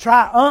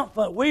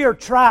triumphant. We are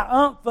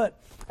triumphant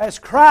as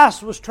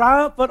Christ was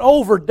triumphant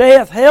over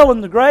death, hell,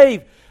 and the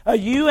grave.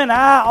 You and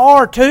I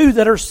are too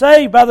that are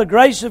saved by the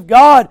grace of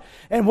God,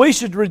 and we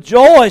should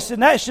rejoice,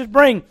 and that should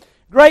bring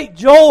great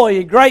joy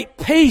and great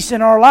peace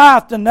in our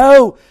life to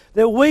know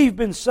that we've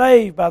been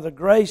saved by the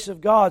grace of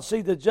God.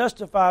 See, the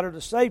justified or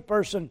the saved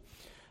person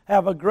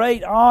have a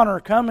great honor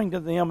coming to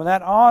them, and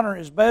that honor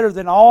is better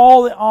than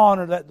all the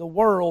honor that the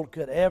world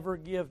could ever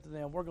give to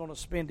them. We're going to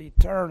spend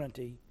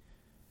eternity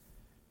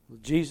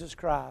with Jesus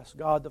Christ,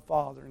 God the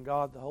Father, and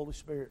God the Holy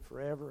Spirit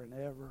forever and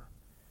ever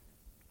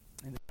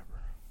and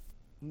ever.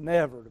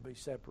 Never to be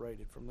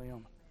separated from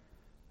them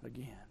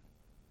again.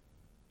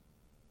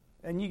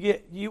 And we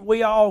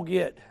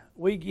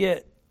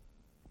get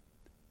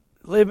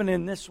living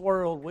in this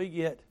world, we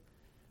get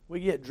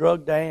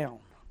drugged down,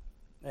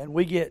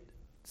 and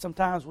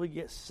sometimes we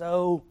get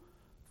so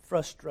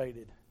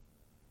frustrated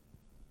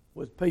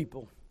with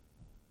people.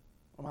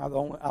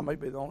 I may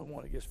be the only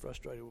one that gets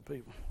frustrated with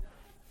people.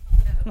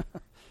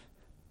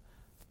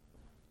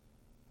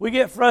 We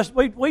get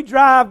frustrated. We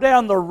drive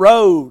down the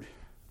road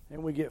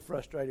and we get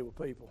frustrated with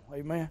people.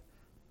 Amen.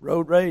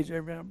 Road rage.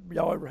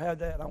 Y'all ever had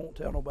that? I won't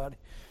tell nobody.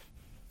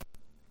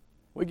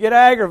 We get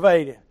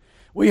aggravated.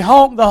 We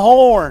honk the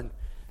horn.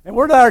 And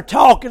we're there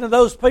talking to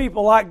those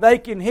people like they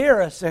can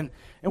hear us. And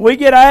we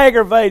get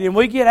aggravated and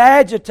we get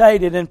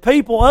agitated. And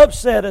people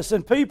upset us.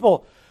 And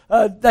people,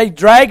 they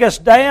drag us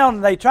down.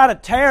 And they try to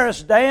tear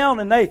us down.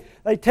 And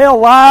they tell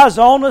lies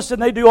on us.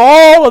 And they do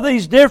all of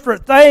these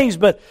different things.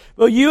 But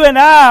you and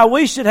I,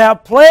 we should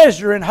have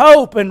pleasure and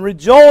hope and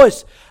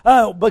rejoice.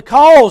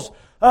 Because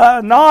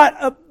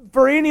not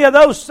for any of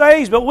those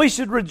things, but we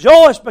should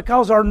rejoice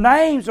because our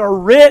names are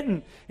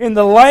written in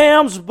the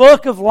Lamb's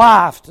book of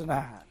life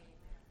tonight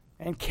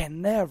and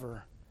can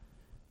never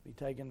be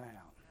taken out.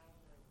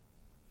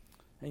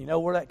 And you know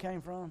where that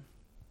came from?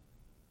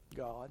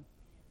 God.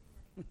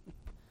 It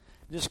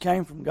just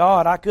came from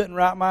God. I couldn't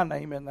write my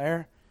name in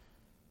there.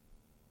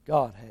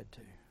 God had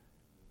to.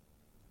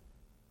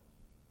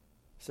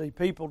 See,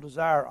 people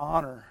desire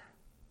honor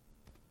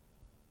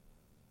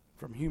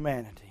from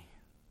humanity.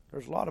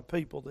 There's a lot of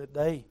people that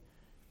they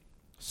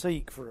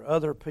seek for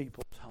other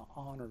people to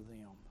honor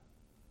them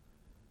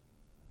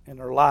in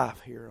their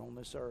life here on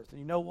this earth. And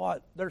you know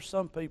what? There's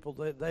some people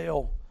that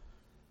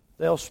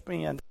they'll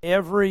spend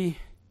every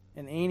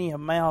and any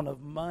amount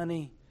of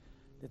money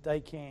that they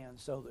can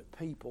so that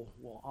people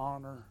will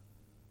honor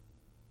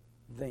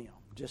them,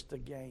 just to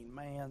gain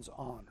man's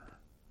honor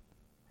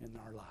in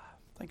our life.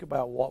 Think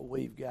about what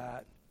we've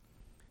got.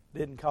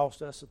 Didn't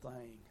cost us a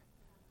thing.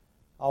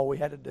 All we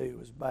had to do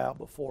was bow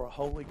before a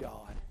holy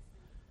God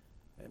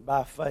and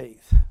by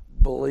faith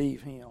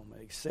believe Him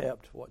and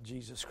accept what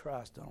Jesus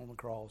Christ done on the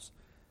cross.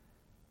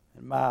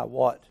 And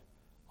what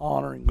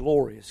honor and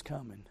glory is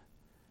coming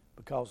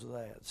because of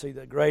that. See,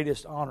 the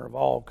greatest honor of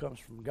all comes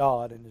from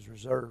God and is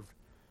reserved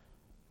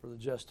for the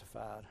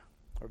justified,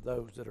 or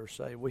those that are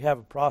saved. We have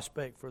a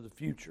prospect for the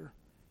future.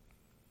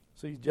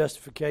 See,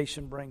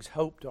 justification brings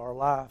hope to our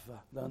life.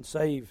 The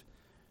unsaved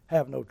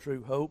have no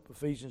true hope.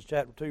 Ephesians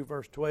chapter 2,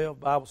 verse 12,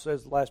 the Bible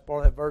says, the last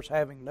part of that verse,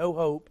 having no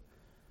hope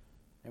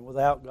and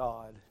without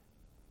God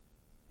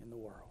in the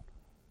world.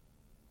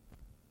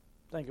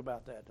 Think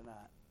about that tonight.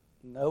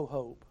 No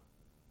hope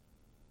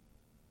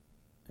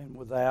and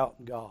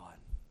without God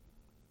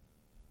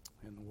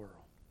in the world.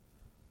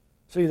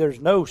 See, there's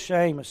no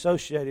shame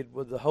associated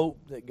with the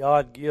hope that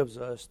God gives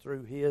us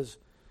through His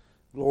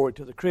glory.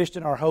 To the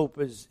Christian, our hope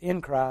is in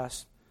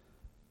Christ.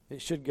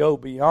 It should go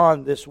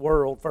beyond this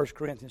world. 1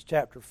 Corinthians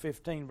chapter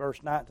 15,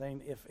 verse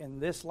 19. If in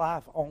this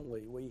life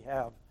only we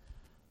have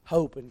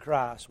hope in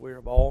Christ, we're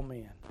of all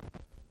men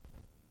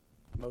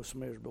most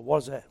miserable.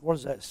 What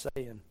is that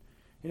saying?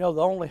 You know,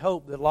 the only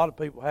hope that a lot of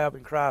people have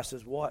in Christ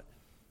is what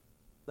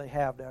they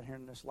have down here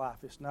in this life.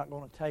 It's not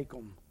going to take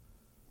them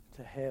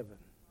to heaven.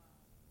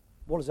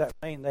 What does that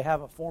mean? They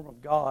have a form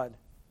of God.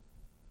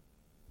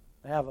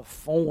 They have a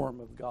form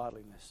of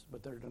godliness,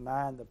 but they're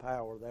denying the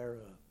power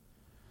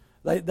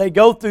thereof. They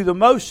go through the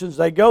motions,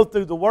 they go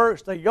through the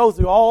works, they go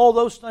through all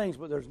those things,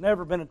 but there's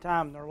never been a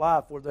time in their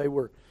life where they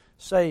were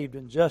saved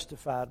and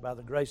justified by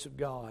the grace of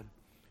God.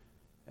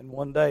 And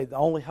one day, the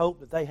only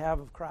hope that they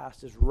have of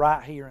Christ is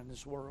right here in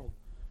this world.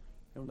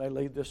 And when they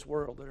leave this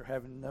world, they're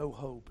having no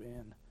hope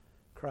in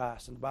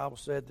Christ. And the Bible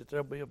said that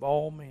they'll be of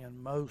all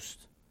men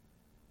most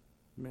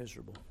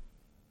miserable.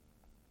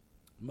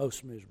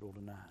 Most miserable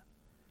tonight.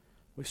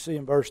 We see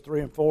in verse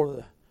 3 and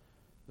 4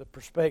 the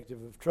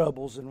perspective of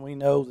troubles, and we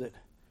know that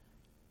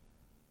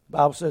the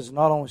Bible says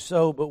not only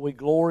so, but we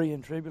glory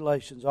in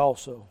tribulations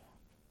also.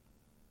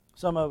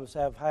 Some of us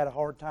have had a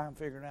hard time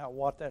figuring out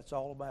what that's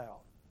all about.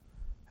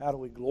 How do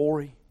we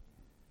glory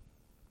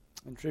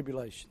in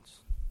tribulations?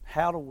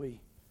 How do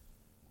we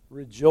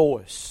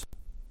rejoice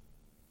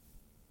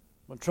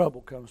when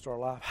trouble comes to our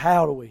life?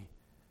 How do we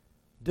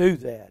do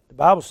that? The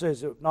Bible says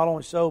that not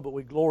only so, but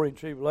we glory in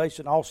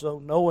tribulation, also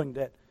knowing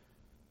that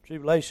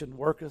tribulation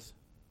worketh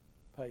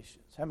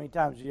patience. How many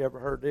times have you ever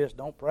heard this?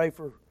 Don't pray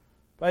for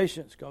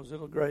patience because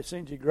it'll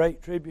send you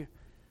great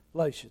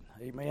tribulation.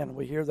 Amen.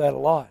 We hear that a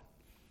lot.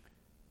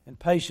 And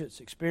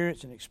patience,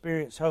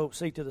 experience hope.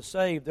 See, to the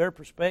saved, their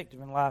perspective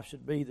in life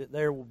should be that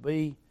there will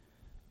be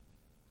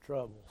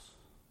troubles.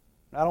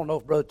 I don't know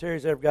if Brother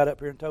Terry's ever got up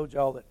here and told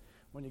y'all that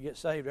when you get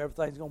saved,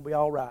 everything's going to be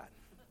all right.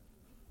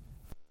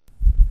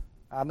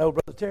 I know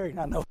Brother Terry, and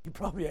I know he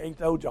probably ain't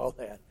told y'all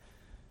that.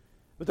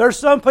 But there's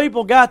some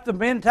people got the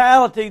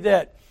mentality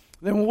that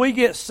when we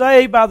get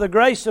saved by the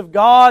grace of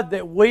God,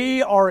 that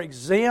we are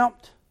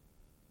exempt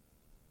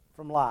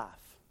from life.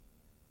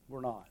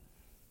 We're not.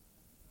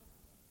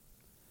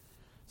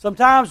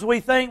 Sometimes we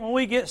think when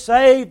we get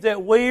saved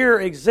that we're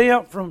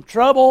exempt from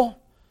trouble,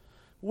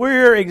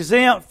 we're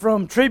exempt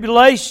from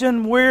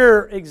tribulation,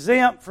 we're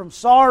exempt from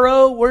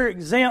sorrow, we're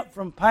exempt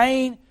from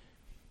pain.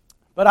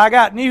 But I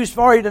got news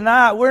for you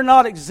tonight. We're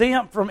not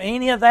exempt from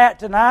any of that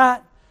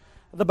tonight.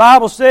 The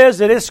Bible says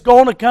that it's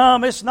going to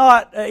come. It's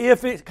not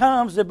if it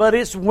comes, but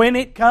it's when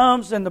it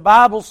comes. And the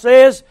Bible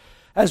says,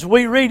 as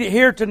we read it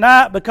here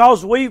tonight,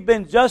 because we've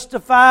been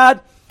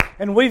justified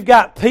and we've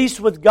got peace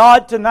with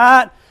God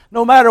tonight,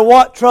 no matter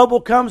what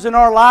trouble comes in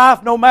our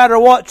life, no matter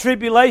what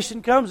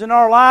tribulation comes in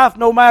our life,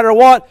 no matter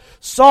what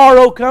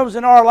sorrow comes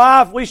in our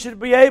life, we should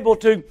be able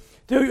to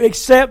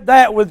accept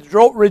that with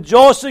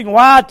rejoicing.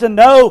 Why? To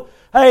know,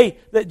 hey,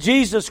 that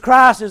Jesus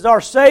Christ is our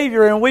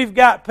Savior and we've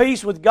got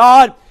peace with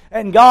God,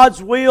 and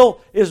God's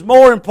will is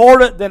more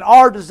important than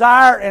our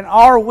desire and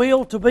our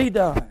will to be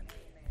done.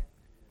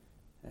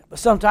 But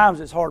sometimes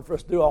it's hard for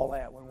us to do all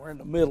that when we're in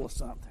the middle of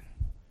something.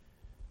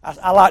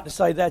 I like to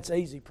say that's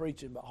easy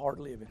preaching but hard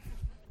living.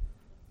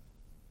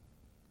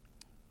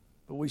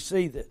 But we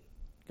see that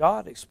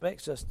God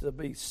expects us to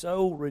be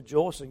so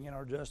rejoicing in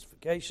our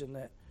justification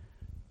that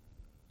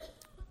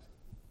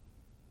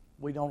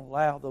we don't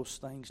allow those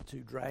things to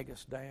drag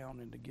us down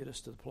and to get us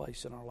to the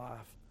place in our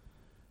life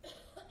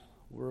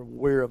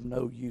we're of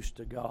no use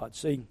to God.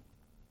 See,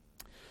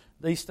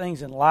 these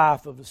things in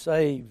life of the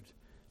saved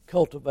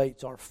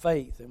cultivates our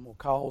faith and will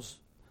cause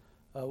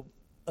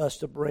us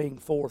to bring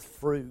forth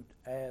fruit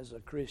as a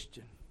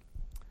Christian.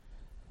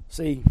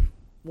 See,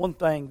 one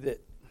thing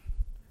that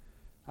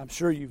I'm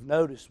sure you've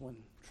noticed when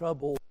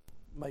trouble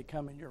may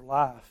come in your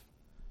life,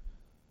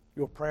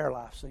 your prayer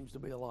life seems to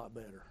be a lot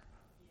better.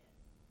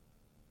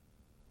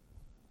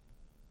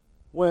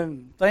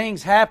 When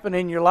things happen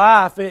in your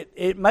life,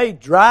 it may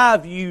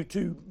drive you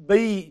to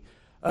be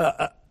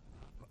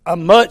a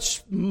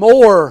much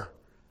more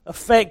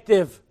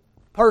effective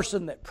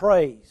person that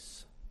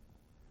prays.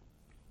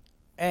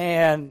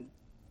 And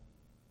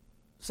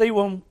see,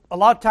 when a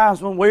lot of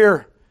times when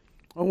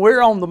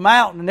we're on the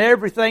mountain and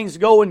everything's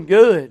going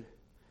good,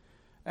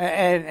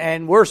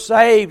 and we're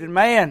saved, and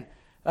man,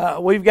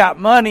 we've got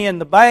money in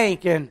the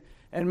bank, and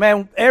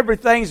man,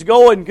 everything's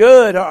going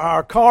good.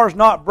 Our car's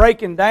not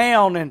breaking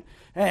down, and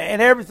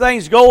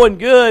everything's going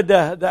good.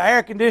 The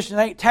air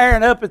conditioning ain't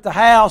tearing up at the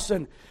house,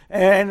 and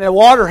the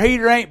water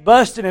heater ain't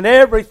busting, and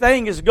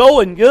everything is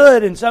going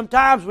good. And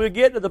sometimes we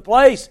get to the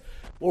place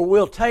where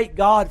we'll take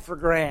God for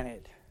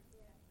granted.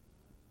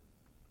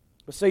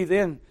 But see,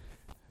 then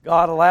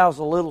God allows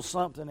a little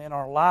something in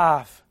our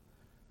life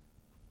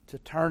to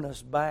turn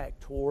us back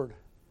toward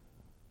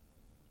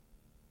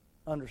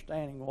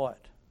understanding what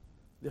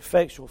the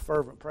effectual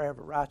fervent prayer of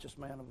a righteous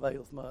man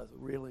availeth much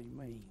really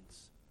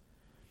means.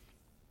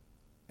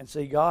 And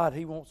see, God,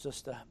 He wants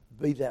us to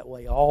be that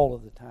way all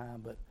of the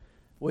time, but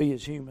we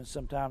as humans,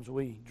 sometimes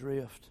we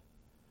drift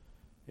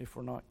if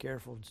we're not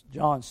careful.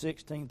 John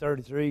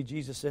 16:33,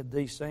 Jesus said,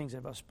 "These things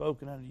have I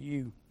spoken unto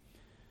you,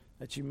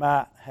 that you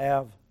might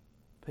have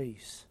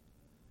peace.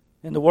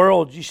 In the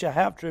world you shall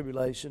have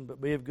tribulation,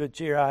 but be of good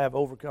cheer, I have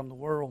overcome the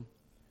world."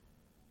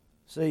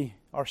 See,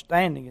 our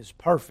standing is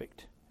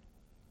perfect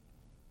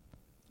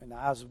in the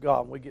eyes of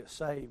God. When we get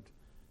saved,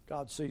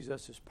 God sees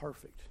us as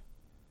perfect.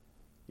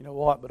 You know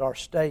what? But our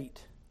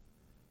state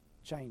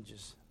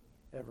changes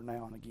every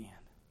now and again.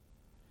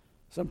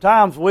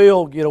 Sometimes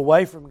we'll get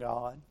away from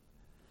God.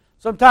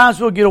 Sometimes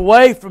we'll get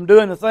away from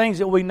doing the things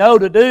that we know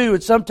to do,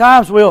 and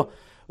sometimes we'll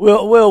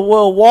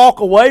walk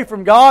away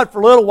from God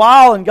for a little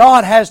while, and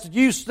God has to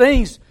use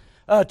things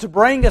to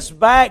bring us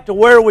back to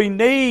where we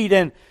need.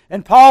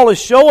 And Paul is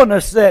showing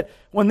us that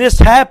when this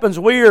happens,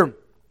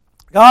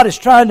 God is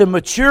trying to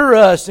mature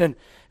us, and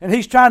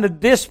He's trying to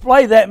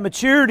display that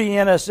maturity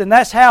in us, and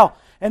that's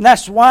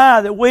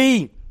why that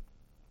we,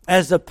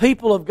 as the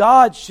people of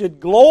God, should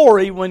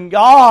glory when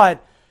God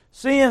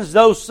sends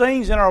those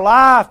things in our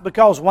life.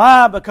 Because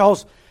why?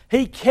 Because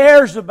He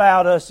cares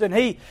about us, and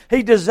He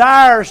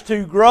desires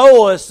to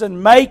grow us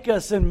and make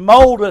us and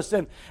mold us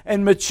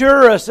and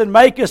mature us and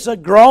make us a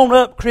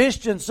grown-up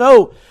Christian,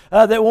 so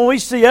that when we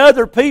see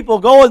other people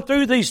going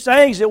through these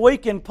things, that we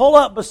can pull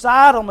up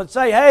beside them and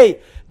say,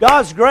 "Hey,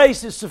 God's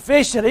grace is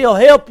sufficient. He'll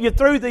help you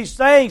through these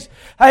things.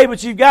 Hey,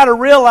 but you've got to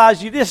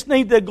realize you just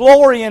need to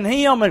glory in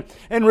Him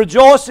and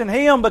rejoice in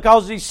Him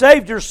because He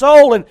saved your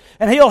soul, and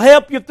He'll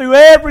help you through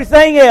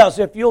everything else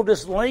if you'll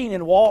just lean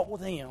and walk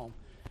with Him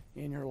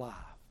in your life."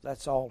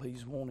 That's all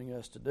He's wanting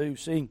us to do.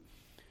 See,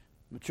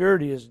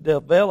 maturity is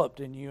developed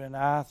in you and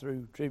I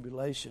through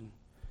tribulation.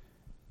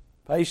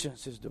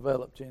 Patience is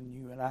developed in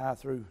you and I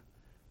through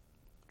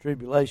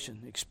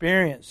tribulation.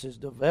 Experience is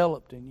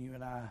developed in you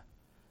and I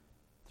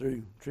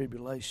through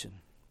tribulation.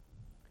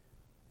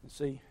 And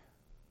see,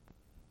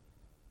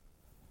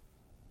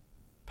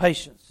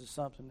 patience is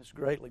something that's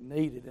greatly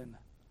needed in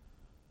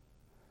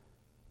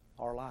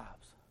our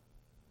lives.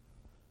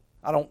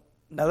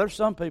 Now, there's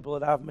some people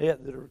that I've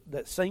met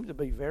that seem to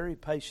be very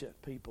patient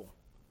people.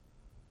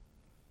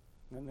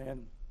 And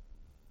then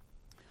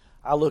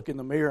I look in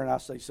the mirror and I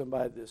see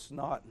somebody that's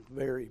not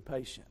very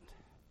patient.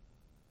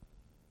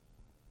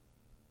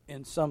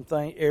 In some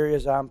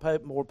areas, I'm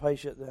more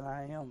patient than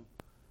I am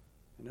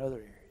in other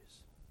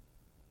areas.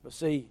 But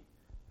see,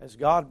 as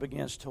God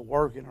begins to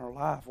work in our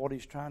life, what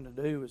He's trying to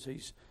do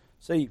is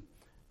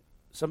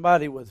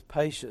somebody with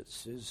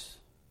patience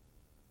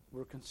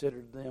we're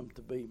considered them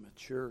to be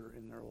mature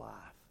in their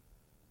life.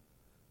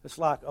 It's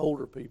like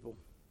older people.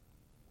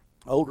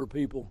 Older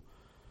people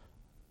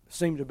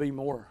seem to be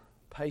more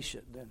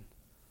patient than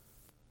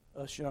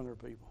us younger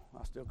people.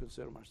 I still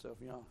consider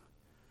myself young.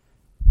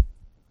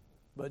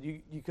 But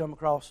you come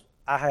across,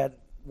 I had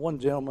one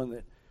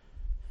gentleman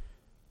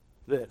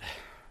that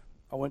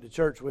I went to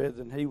church with,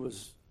 and he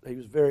was a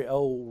very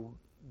old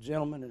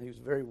gentleman, and he was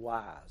very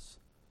wise.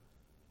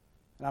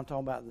 And I'm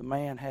talking about the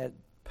man had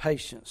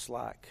patience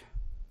like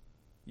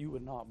you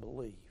would not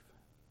believe.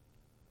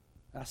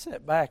 And I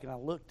sat back and I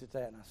looked at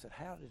that and I said,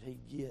 how did he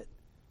get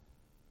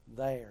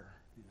there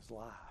in his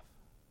life?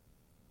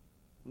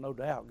 No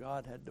doubt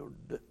God had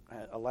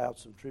allowed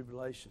some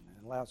tribulation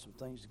and allowed some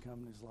things to come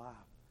in his life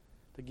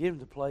to give him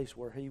the place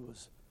where he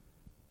was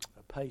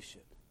a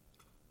patient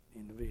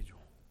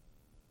individual.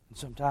 And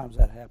sometimes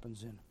that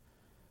happens in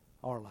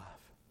our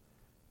life.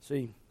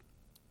 See,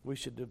 we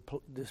should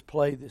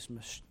display this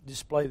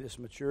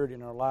maturity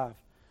in our life.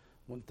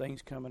 When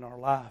things come in our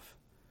life,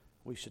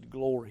 we should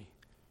glory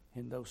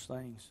in those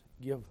things.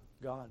 Give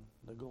God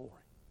the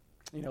glory.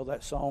 You know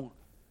that song,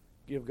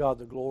 Give God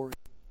the Glory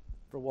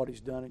for what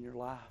He's done in your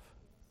life.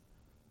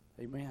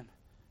 Amen.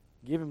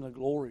 Give Him the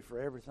glory for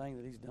everything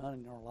that He's done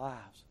in our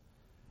lives.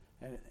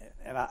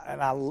 And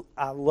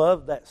I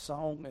love that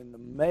song and the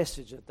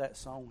message that that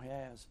song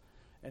has.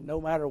 And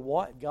no matter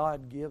what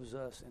God gives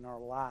us in our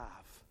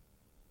life,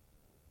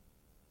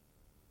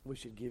 we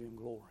should give Him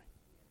glory.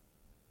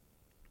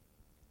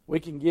 We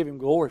can give Him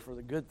glory for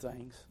the good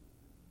things,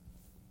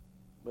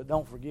 but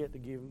don't forget to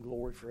give Him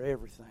glory for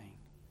everything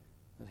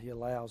that He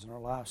allows in our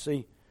life.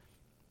 See,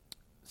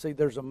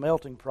 there's a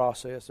melting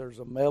process, there's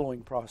a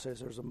mellowing process,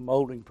 there's a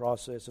molding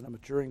process, and a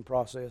maturing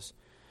process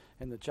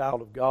in the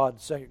child of God.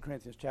 2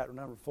 Corinthians chapter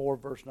number 4,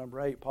 verse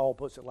number 8, Paul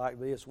puts it like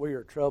this: we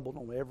are troubled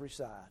on every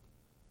side.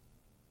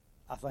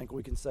 I think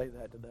we can say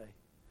that today.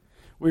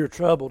 We are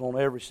troubled on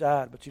every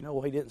side, but you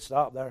know, he didn't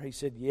stop there. He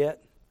said,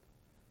 yet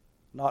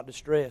not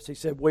distressed. He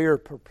said, we are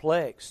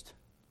perplexed,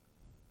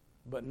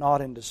 but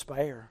not in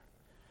despair.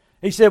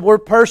 He said, we're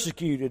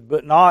persecuted,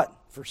 but not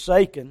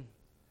forsaken.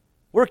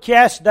 We're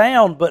cast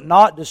down, but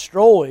not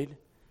destroyed.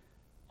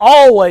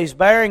 Always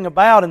bearing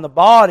about in the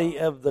body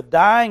of the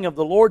dying of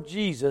the Lord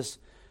Jesus,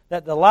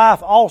 that the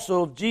life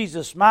also of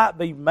Jesus might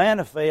be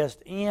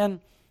manifest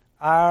in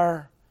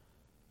our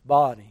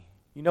body.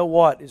 You know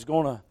what is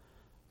going to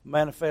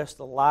manifest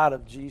the light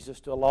of Jesus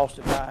to a lost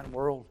and dying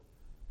world?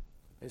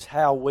 Is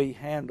how we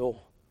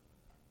handle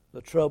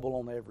the trouble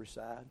on every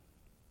side.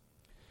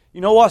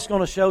 You know what's going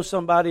to show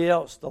somebody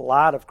else the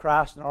light of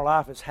Christ in our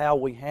life is how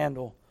we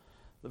handle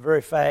the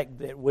very fact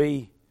that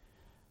we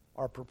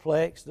are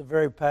perplexed, the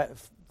very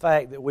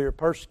fact that we are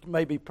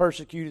maybe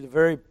persecuted, the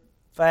very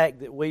fact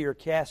that we are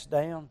cast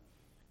down,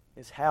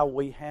 is how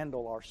we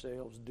handle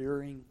ourselves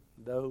during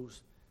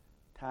those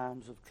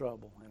times of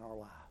trouble in our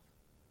life.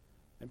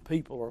 And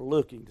people are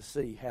looking to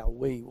see how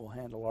we will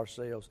handle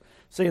ourselves.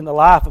 See, in the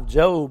life of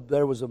Job,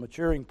 there was a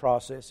maturing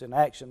process in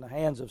action. The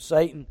hands of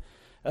Satan,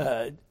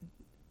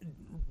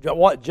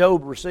 what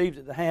Job received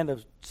at the hand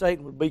of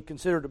Satan would be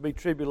considered to be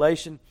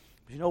tribulation.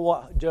 But you know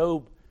what,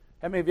 Job,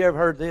 how many of you ever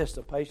heard this,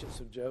 the patience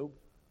of Job?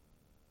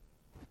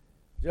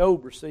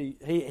 Job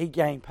received, he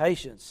gained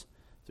patience.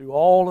 Through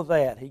all of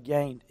that, he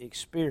gained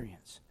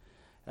experience.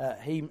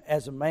 He,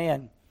 as a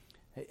man,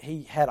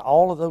 he had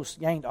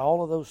gained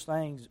all of those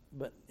things,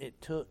 but it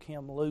took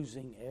him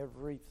losing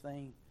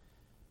everything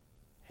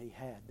he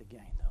had to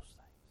gain those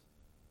things.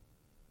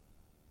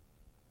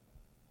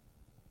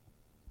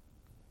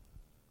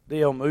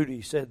 D.L.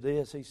 Moody said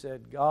this. He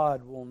said,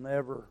 God will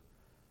never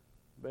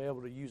be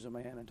able to use a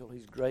man until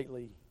He's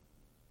greatly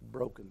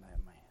broken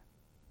that man.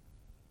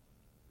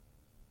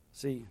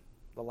 See,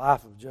 the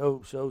life of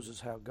Job shows us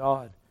how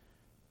God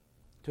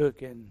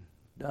took and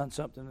done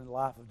something in the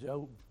life of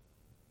Job.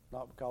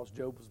 Not because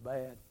Job was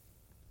bad.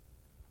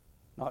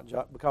 Not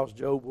because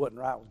Job wasn't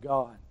right with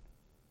God.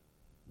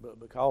 But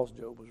because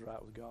Job was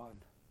right with God.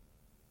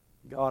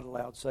 God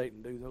allowed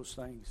Satan to do those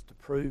things to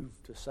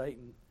prove to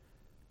Satan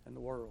and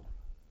the world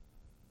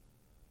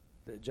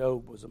that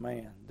Job was a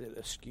man that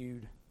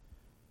eschewed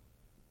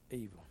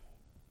evil.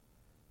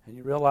 And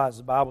you realize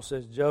the Bible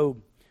says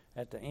Job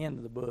at the end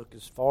of the book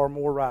is far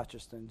more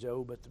righteous than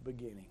Job at the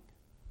beginning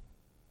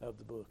of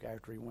the book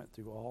after he went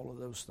through all of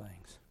those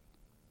things.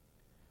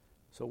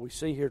 So we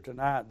see here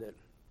tonight that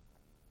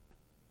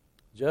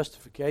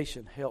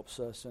justification helps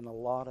us in a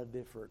lot of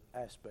different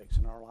aspects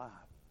in our life.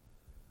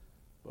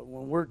 But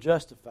when we're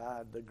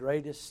justified, the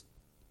greatest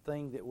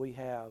thing that we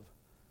have,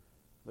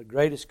 the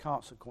greatest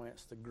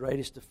consequence, the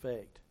greatest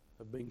effect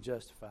of being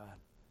justified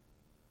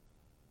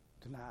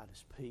tonight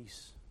is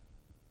peace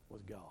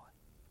with God.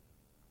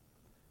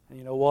 And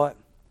you know what?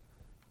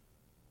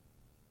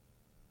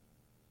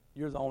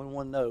 You're the only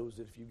one knows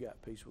that if you've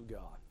got peace with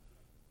God.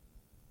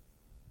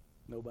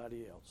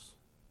 Nobody else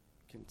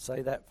can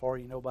say that for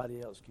you.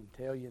 Nobody else can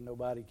tell you.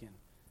 Nobody can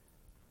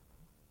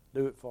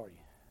do it for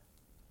you.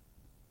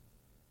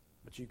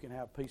 But you can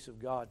have peace of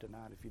God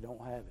tonight if you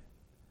don't have it.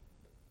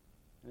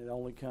 And it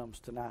only comes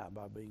tonight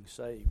by being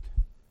saved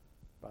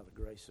by the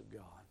grace of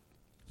God.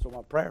 So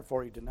my prayer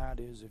for you tonight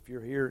is, if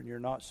you're here and you're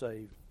not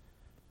saved,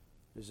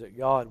 is that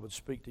God would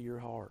speak to your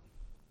heart,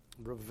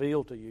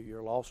 reveal to you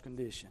your lost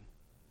condition,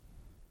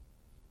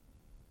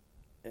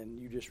 and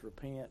you just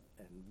repent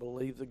and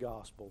believe the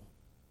gospel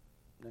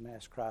and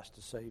ask Christ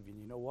to save you. And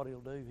you know what He'll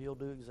do? He'll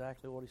do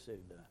exactly what He said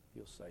He'd do.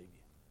 He'll save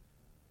you.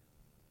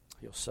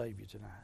 He'll save you tonight.